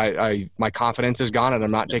means my confidence is gone and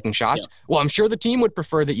I'm not taking shots. Yeah. Well, I'm sure the team would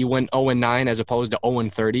prefer that you went 0-9 as opposed to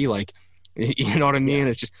 0-30. Like, you know what I mean?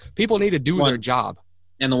 It's just people need to do their job.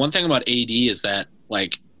 And the one thing about AD is that,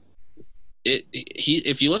 like,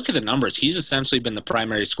 if you look at the numbers, he's essentially been the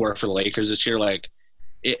primary scorer for the Lakers this year. Like,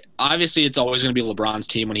 obviously it's always going to be LeBron's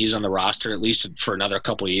team when he's on the roster, at least for another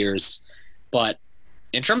couple of years. But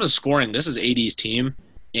in terms of scoring, this is AD's team,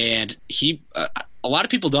 and a lot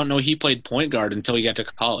of people don't know he played point guard until he got to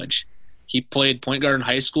college. He played point guard in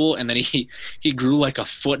high school, and then he grew like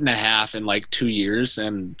 1.5 feet in like 2 years,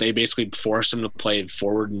 and they basically forced him to play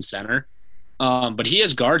forward and center. But he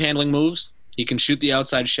has guard handling moves. He can shoot the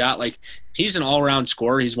outside shot. Like, he's an all-around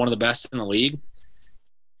scorer. He's one of the best in the league.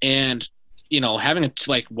 And, you know, having I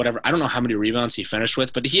don't know how many rebounds he finished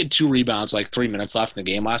with, but he had 2 rebounds, like 3 minutes left in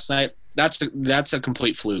the game last night. That's a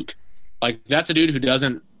complete fluke. Like, that's a dude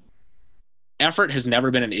who effort has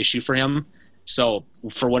never been an issue for him. So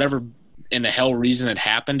for whatever in the hell reason it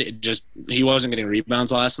happened, he wasn't getting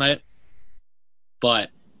rebounds last night. But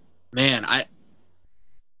man,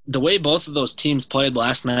 the way both of those teams played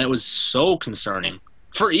last night was so concerning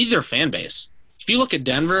for either fan base. If you look at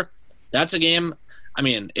Denver, that's a game. I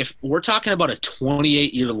mean, if we're talking about a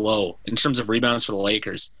 28-year low in terms of rebounds for the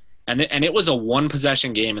Lakers, and it was a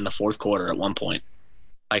 1-possession game in the fourth quarter at one point.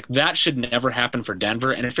 Like, that should never happen for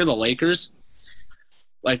Denver. And if you're the Lakers,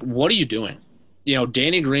 like, what are you doing? You know,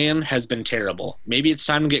 Danny Green has been terrible. Maybe it's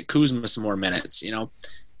time to get Kuzma some more minutes. You know,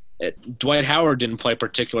 Dwight Howard didn't play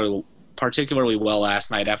particularly well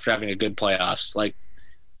last night after having a good playoffs. Like,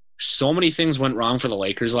 so many things went wrong for the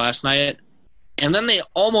Lakers last night, and then they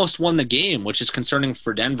almost won the game, which is concerning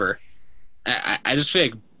for Denver. I just feel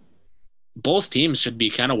like both teams should be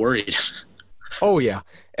kind of worried. Oh, yeah.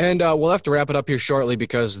 And we'll have to wrap it up here shortly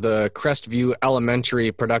because the Crestview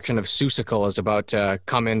Elementary production of Seussical is about to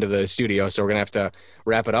come into the studio, so we're going to have to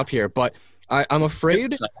wrap it up here. But I'm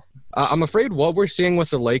afraid what we're seeing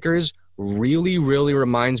with the Lakers really, really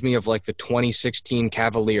reminds me of like the 2016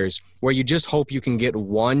 Cavaliers, where you just hope you can get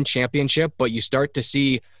one championship, but you start to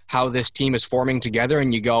see how this team is forming together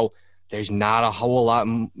and you go, there's not a whole lot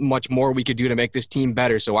much more we could do to make this team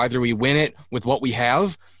better. So either we win it with what we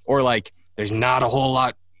have, or like there's not a whole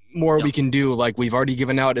lot more we can do. Like, we've already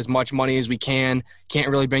given out as much money as we can't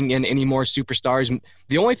really bring in any more superstars.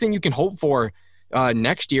 The only thing you can hope for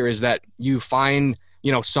next year is that you find,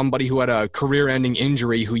 you know, somebody who had a career-ending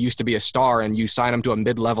injury who used to be a star and you sign them to a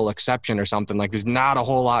mid-level exception or something. Like, there's not a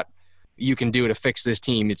whole lot you can do to fix this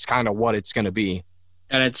team. It's kind of what it's going to be.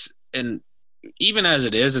 And even as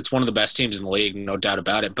it is, it's one of the best teams in the league, no doubt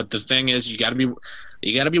about it. But the thing is, you got to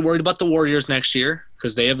be worried about the Warriors next year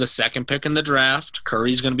because they have the second pick in the draft.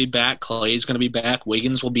 Curry's going to be back. Clay's going to be back.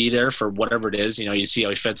 Wiggins will be there for whatever it is. You know, you see how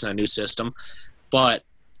he fits in a new system. But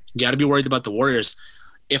you got to be worried about the Warriors.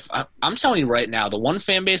 If I'm telling you right now, the one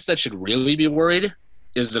fan base that should really be worried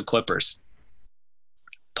is the Clippers.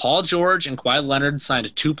 Paul George and Kawhi Leonard signed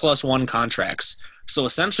 2+1 contracts. So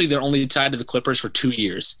essentially they're only tied to the Clippers for 2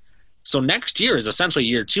 years. So next year is essentially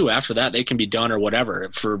year 2. After that, they can be done or whatever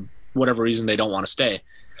for whatever reason they don't want to stay.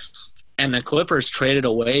 And the Clippers traded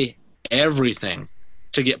away everything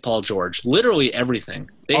to get Paul George. Literally everything.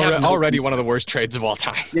 They have already one of the worst trades of all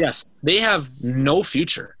time. Yes. They have no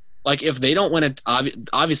future. Like, if they don't win it,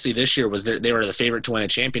 obviously this year they were the favorite to win a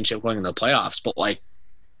championship going into the playoffs. But, like,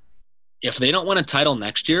 if they don't win a title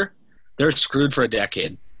next year, they're screwed for a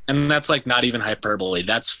decade. And that's, like, not even hyperbole.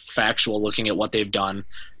 That's factual looking at what they've done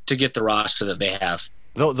to get the roster that they have.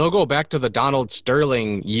 They'll go back to the Donald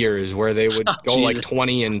Sterling years where they would go like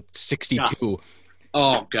 20-62.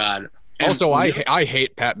 Oh, God. And also, I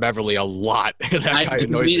hate Pat Beverly a lot. That guy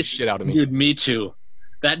annoys the shit out of me. Dude, me too.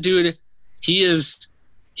 That dude, he is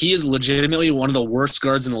legitimately one of the worst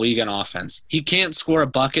guards in the league on offense. He can't score a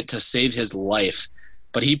bucket to save his life,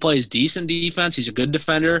 but he plays decent defense. He's a good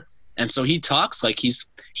defender, and so he talks like he's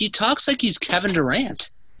Kevin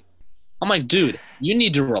Durant. I'm like, dude, you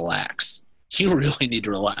need to relax. You really need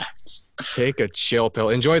to relax. Take a chill pill.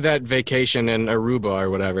 Enjoy that vacation in Aruba or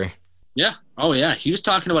whatever. Yeah. Oh, yeah. He was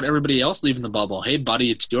talking about everybody else leaving the bubble. Hey,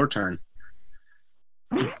 buddy, it's your turn.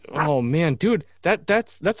 Oh, man, dude,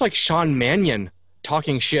 that's like Sean Mannion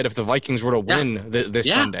talking shit if the Vikings were to win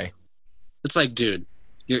this Sunday. It's like, dude,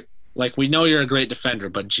 Like, we know you're a great defender,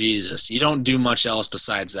 but Jesus, you don't do much else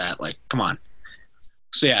besides that. Like, come on.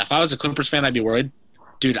 So, yeah, if I was a Clippers fan, I'd be worried.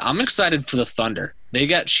 Dude, I'm excited for the Thunder. They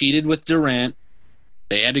got cheated with Durant.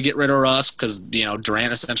 They had to get rid of Russ because,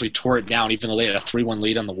 Durant essentially tore it down, even though they had a 3-1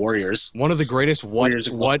 lead on the Warriors. One of the greatest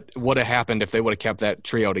what would have happened if they would have kept that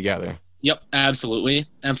trio together. Yep, absolutely.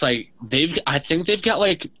 And it's like I think they've got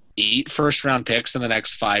like 8 first-round picks in the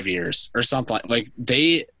next 5 years or something.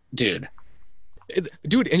 Dude,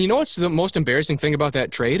 and you know what's the most embarrassing thing about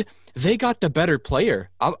that trade? They got the better player.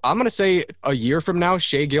 I'm going to say a year from now,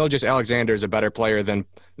 Shai Gilgeous-Alexander is a better player than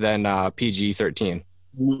PG-13.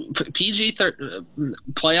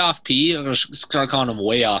 Playoff P, I'm going to start calling him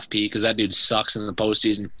way off P because that dude sucks in the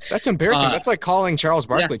postseason. That's embarrassing. That's like calling Charles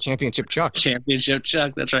Barkley Championship Chuck. Championship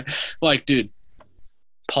Chuck, that's right. Like, dude,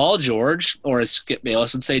 Paul George, or as Skip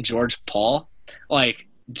Bayless would say, George Paul, like,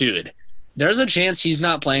 dude, there's a chance he's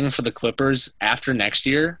not playing for the Clippers after next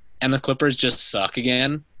year, and the Clippers just suck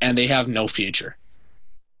again, and they have no future.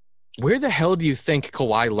 Where the hell do you think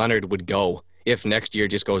Kawhi Leonard would go if next year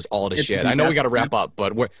just goes all to shit? I know we got to wrap up,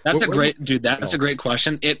 but that's a great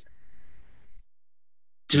question.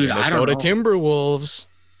 Minnesota I don't know.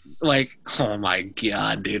 Timberwolves. Like, oh my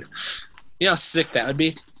God, dude. You know how sick that would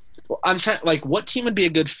be? Well, I'm trying, like, what team would be a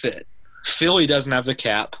good fit? Philly doesn't have the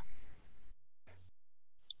cap.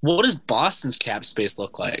 What does Boston's cap space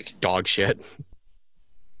look like? Dog shit.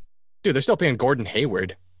 Dude, they're still paying Gordon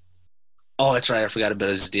Hayward. Oh, that's right. I forgot about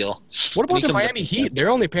his deal. What about the Miami Heat? They're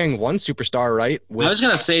only paying one superstar, right? I was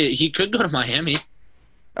going to say he could go to Miami.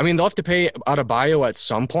 I mean, they'll have to pay Adebayo at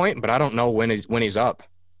some point, but I don't know when he's up.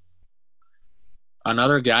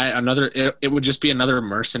 Another guy, it would just be another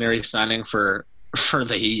mercenary signing for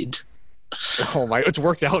the Heat. Oh my! It's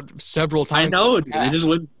worked out several times. I know,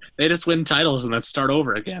 dude. They just win titles and then start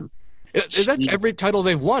over again. That's every title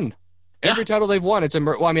they've won. Every title they've won. It's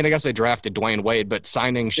I guess they drafted Dwayne Wade, but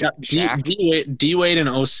signing Shaq. D Wade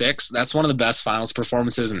in 06, that's one of the best finals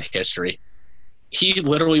performances in history. He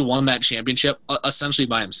literally won that championship essentially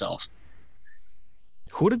by himself.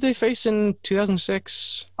 Who did they face in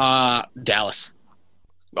 2006? Dallas.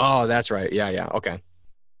 Oh, that's right. Yeah. Okay.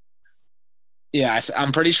 Yeah,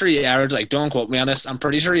 I'm pretty sure he averaged, like, don't quote me on this, I'm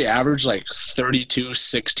pretty sure he averaged like 32,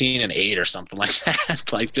 16, and 8 or something like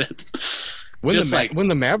that. Like, when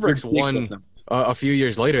the Mavericks won a few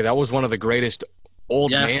years later, that was one of the greatest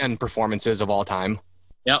old man performances of all time.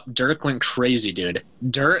 Yep, Dirk went crazy, dude.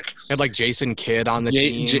 Dirk had like Jason Kidd on the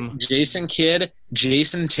team. Jason Kidd,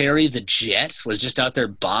 Jason Terry, the Jet was just out there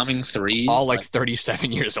bombing threes. All like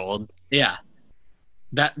 37 years old. Yeah,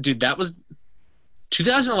 that was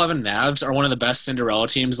 2011 Mavs are one of the best Cinderella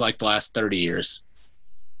teams like the last 30 years.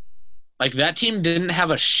 Like, that team didn't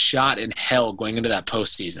have a shot in hell going into that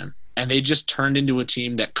postseason, and they just turned into a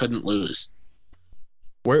team that couldn't lose.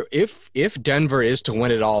 Where if Denver is to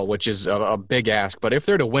win it all, which is a big ask, but if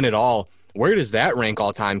they're to win it all, where does that rank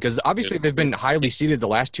all time? Because obviously they've been highly seeded the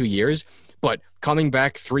last 2 years, but coming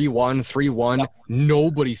back 3-1,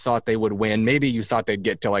 nobody thought they would win. Maybe you thought they'd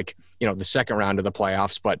get to the second round of the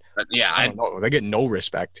playoffs, but yeah, I don't know. They get no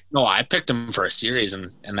respect. No, I picked them for a series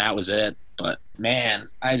and that was it. But man,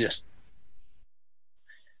 I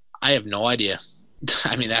have no idea.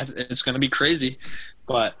 I mean, it's going to be crazy,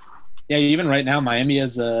 but yeah, even right now, Miami they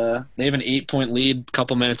have an 8-point lead a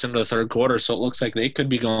couple minutes into the third quarter, so it looks like they could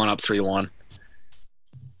be going up 3-1.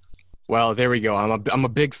 Well, there we go. I'm a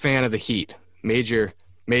big fan of the Heat. Major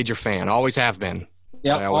fan. Always have been.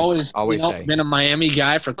 Yeah, always say. Been a Miami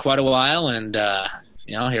guy for quite a while, and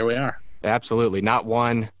here we are. Absolutely. Not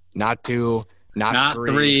 1, not 2, not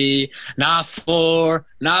 3, not 4,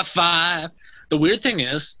 not 5. The weird thing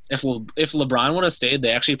is, if LeBron would have stayed,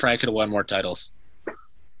 they actually probably could have won more titles.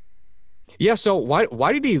 Yeah, so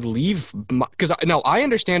why did he leave? Because I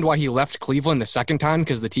understand why he left Cleveland the second time,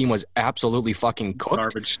 because the team was absolutely fucking cooked.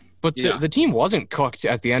 Garbage. But the team wasn't cooked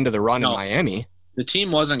at the end of the run in Miami. The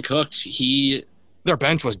team wasn't cooked. Their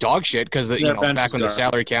bench was dog shit because back when the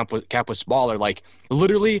salary cap was smaller, like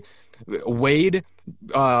literally Wade,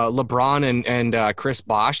 LeBron, and Chris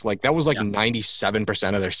Bosh, like that was like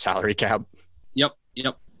 97% of their salary cap.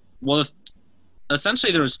 Yep. Well,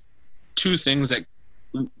 essentially there was two things that,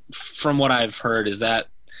 from what I've heard, is that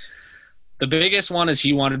the biggest one is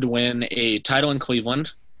he wanted to win a title in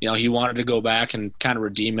Cleveland. He wanted to go back and kind of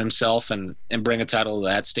redeem himself and bring a title to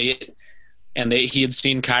that state. And he had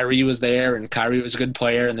seen Kyrie was there, and Kyrie was a good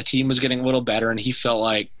player, and the team was getting a little better, and he felt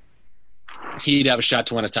like he'd have a shot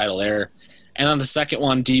to win a title there. And on the second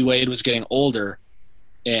one, D Wade was getting older,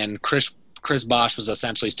 and Chris Bosh was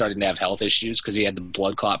essentially starting to have health issues because he had the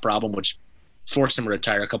blood clot problem, which forced him to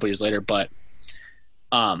retire a couple years later. But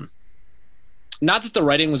not that the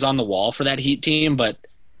writing was on the wall for that Heat team, but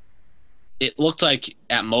it looked like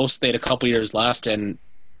at most they had a couple years left, and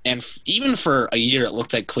even for a year, it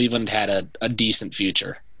looked like Cleveland had a decent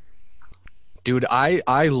future. Dude,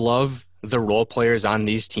 I love the role players on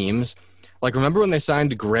these teams. Like, remember when they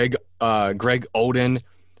signed Greg Oden,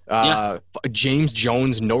 James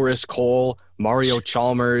Jones, Norris Cole, Mario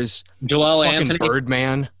Chalmers, Joel fucking Anthony,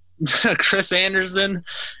 Birdman, Chris Anderson,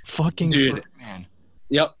 fucking dude. Birdman.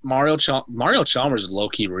 Yep, Mario Chalmers is low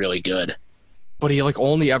key really good. But he like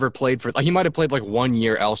only ever played for. Like, he might have played like 1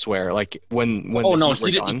 year elsewhere. Like when. Oh no,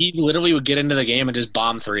 he literally would get into the game and just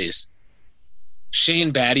bomb threes.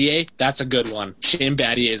 Shane Battier, that's a good one. Shane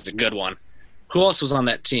Battier is a good one. Who else was on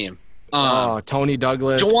that team? Tony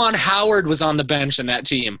Douglas. Juwan Howard was on the bench in that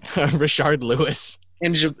team. Rashard Lewis.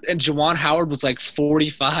 And Juwan Howard was like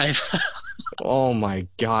 45. Oh my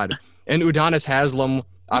God. And Udonis Haslem.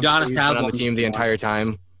 Obviously, he's been on the team the entire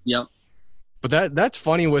time. Yep. But that's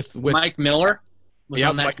funny with Mike Miller was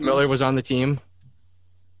on that Mike team. Miller was on the team.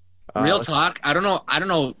 Real talk. I don't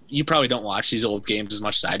know. You probably don't watch these old games as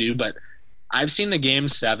much as I do, but I've seen the Game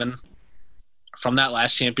 7 from that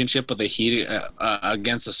last championship with the Heat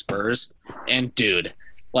against the Spurs. And, dude,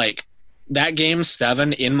 like, that Game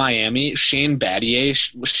 7 in Miami, Shane Battier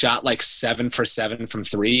shot like 7 for 7 from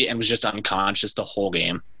 3 and was just unconscious the whole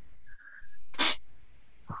game.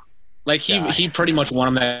 Like, he pretty much won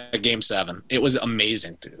him that Game 7. It was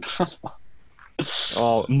amazing, dude.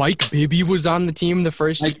 Mike Bibby was on the team the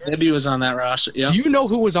first year. Mike Bibby was on that roster. Yep. Do you know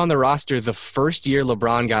who was on the roster the first year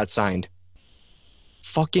LeBron got signed?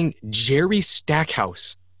 Fucking Jerry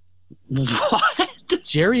Stackhouse. What?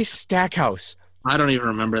 Jerry Stackhouse. I don't even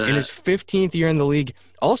remember that. In his 15th year in the league.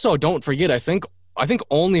 Also, don't forget, I think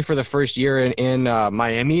only for the first year in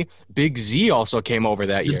Miami, Big Z also came over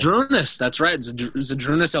that year. Zadrunas, that's right.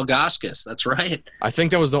 Zadrunas Ilgauskas, that's right. I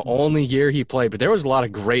think that was the only year he played, but there was a lot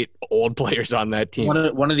of great old players on that team.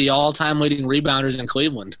 One of the all-time leading rebounders in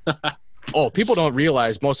Cleveland. Oh, people don't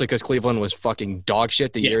realize, mostly because Cleveland was fucking dog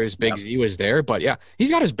shit the years Big Z was there. But, yeah,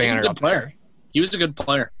 he's got his banner up there. He was a good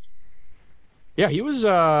player. Yeah, he was,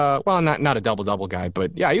 not a double-double guy,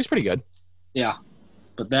 but, yeah, he was pretty good. Yeah,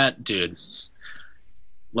 but that dude,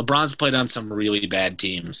 LeBron's played on some really bad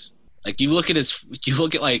teams. Like, you look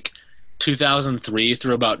at like 2003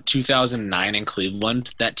 through about 2009 in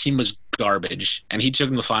Cleveland, that team was garbage, and he took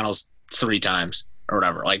them to the finals 3 times or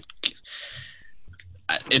whatever. Like,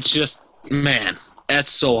 it's just, man, it's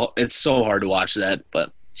so hard to watch that.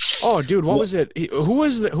 But oh, dude, what was it? Who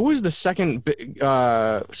was the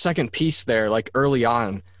second piece there? Like early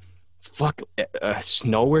on,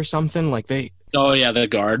 Snow or something. Like they. Oh yeah, the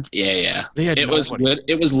guard. Yeah. It was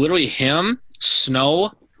literally him,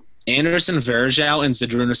 Snow, Anderson Varejao, and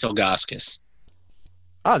Zadrunas Ilgauskas.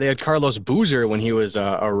 Oh, they had Carlos Boozer when he was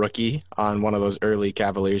a rookie on one of those early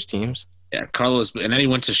Cavaliers teams. Yeah, Carlos, and then he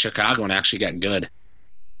went to Chicago and actually got good.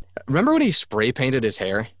 Remember when he spray painted his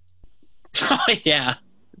hair? Oh yeah,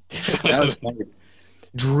 that was funny.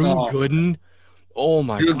 Drew Gooden. Oh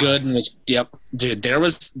my Drew God. Gooden was dude. There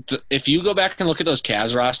was if you go back and look at those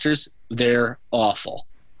Cavs rosters, they're awful.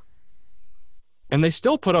 And they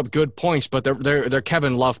still put up good points, but they're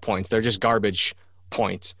Kevin Love points. They're just garbage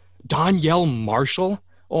points. Donyell Marshall.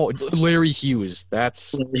 Oh, Larry Hughes.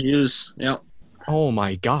 That's Larry Hughes. Yep. Oh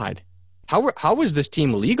my God. How was this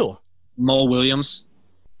team legal? Mo Williams.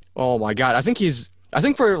 Oh my God. I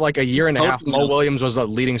think for like a year and a half, Mo Williams was the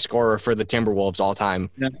leading scorer for the Timberwolves all time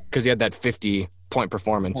because he had that 50-point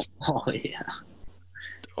performance. Oh yeah.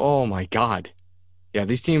 Oh my God. Yeah,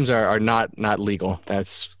 these teams are not legal.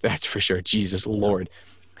 That's for sure. Jesus Lord.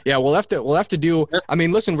 Yeah, we'll have to do. I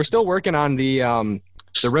mean, listen, we're still working on the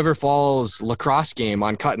River Falls lacrosse game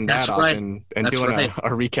on cutting that up and doing a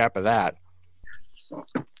recap of that.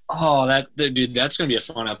 Oh, dude, that's gonna be a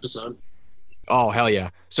fun episode. Oh hell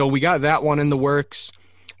yeah! So we got that one in the works.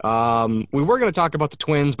 We were going to talk about the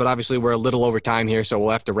Twins, but obviously we're a little over time here, so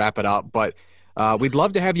we'll have to wrap it up. But we'd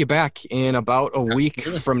love to have you back in about a week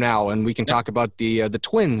from now, and we can talk about the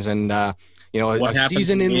Twins and a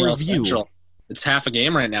season in review. Central. It's half a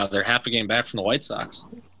game right now. They're half a game back from the White Sox.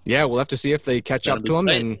 Yeah, we'll have to see if they catch up to them,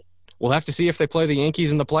 and we'll have to see if they play the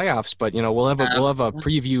Yankees in the playoffs. But we'll have a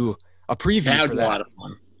preview for that. A lot of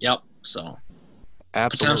fun. Yep. So.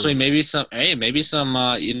 Absolutely. Potentially maybe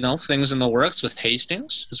some things in the works with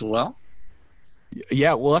Hastings as well.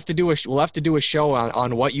 Yeah, we'll have to do a show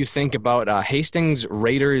on what you think about Hastings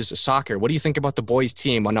Raiders soccer. What do you think about the boys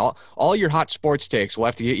team? On all your hot sports takes, we'll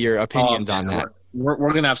have to get your opinions on that. We're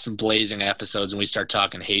going to have some blazing episodes when we start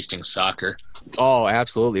talking Hastings soccer. Oh,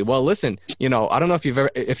 absolutely. Well, listen, I don't know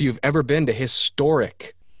if you've ever been to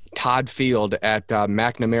historic Todd Field at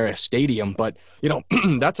McNamara Stadium. But,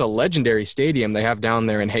 that's a legendary stadium they have down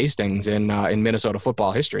there in Hastings in Minnesota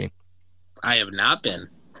football history. I have not been,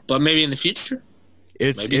 but maybe in the future.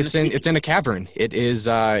 It's in a cavern. It is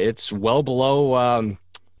it's well below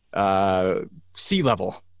sea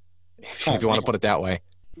level, if you want to put it that way.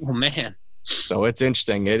 Oh man! So it's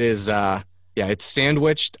interesting. It is it's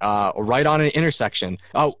sandwiched right on an intersection.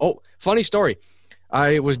 Oh, funny story.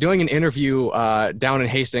 I was doing an interview down in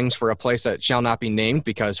Hastings for a place that shall not be named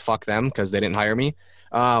because fuck them, because they didn't hire me.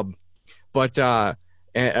 But the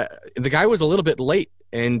guy was a little bit late,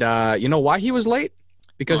 and you know why he was late?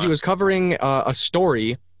 Because he was covering a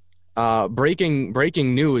story,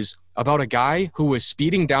 breaking news about a guy who was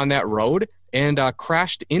speeding down that road and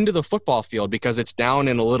crashed into the football field because it's down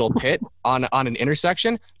in a little pit on an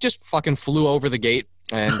intersection. Just fucking flew over the gate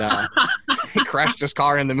and crashed his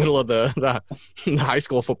car in the middle of the high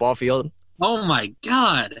school football field. Oh my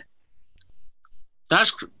God.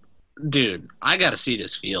 Dude, I got to see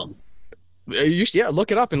this field.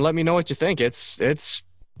 Look it up and let me know what you think. It's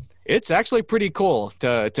actually pretty cool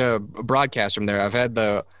to broadcast from there. I've had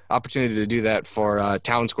the opportunity to do that for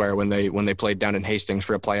Town Square when they played down in Hastings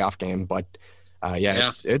for a playoff game. But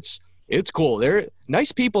it's cool. They're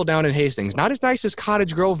nice people down in Hastings. Not as nice as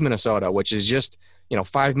Cottage Grove, Minnesota, which is just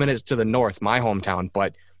 5 minutes to the north, my hometown.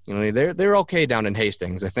 But they're okay down in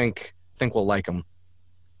Hastings. I think we'll like them.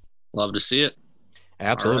 Love to see it.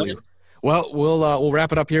 Absolutely. Right. Well, we'll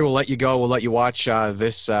wrap it up here. We'll let you go. We'll let you watch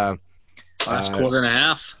this. Last quarter and a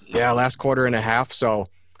half. Yeah, last quarter and a half. So,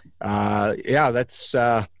 that's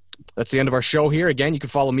the end of our show here. Again, you can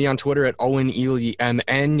follow me on Twitter at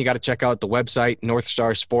OwenEelyMN. You got to check out the website,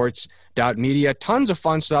 northstarsports.media. Tons of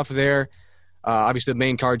fun stuff there. Obviously, the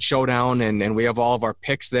main card showdown, and we have all of our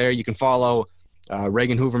picks there. You can follow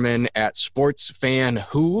Reagan Hoverman at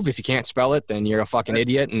SportsFanHoov. If you can't spell it, then you're a fucking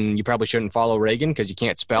idiot, and you probably shouldn't follow Reagan because you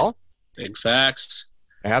can't spell. Big facts.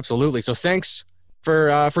 Absolutely. So thanks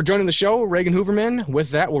for joining the show, Reagan Hoverman.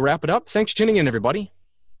 With that, we'll wrap it up. Thanks for tuning in, everybody.